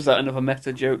 Was that another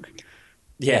meta joke?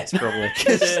 Yes, probably.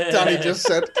 Danny just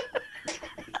said.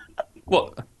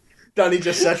 What? Danny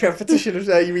just said repetition of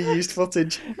reused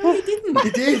footage. No, he didn't. He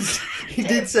did. He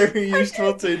did say reused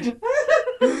footage.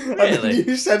 And Really? then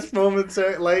you said moments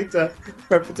later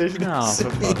repetition. No, of for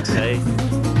scene. fuck's sake.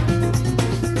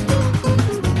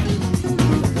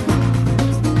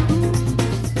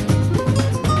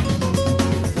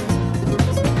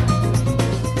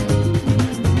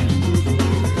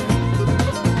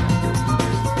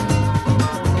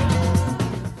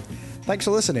 Thanks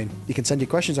for listening. You can send your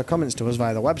questions or comments to us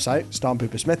via the website,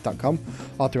 stormpoopersmith.com,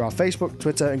 or through our Facebook,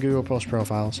 Twitter, and Google Plus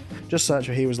profiles. Just search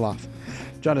for He Was Laugh.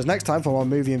 Join us next time for more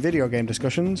movie and video game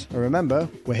discussions. And remember,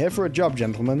 we're here for a job,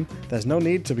 gentlemen. There's no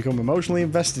need to become emotionally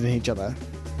invested in each other.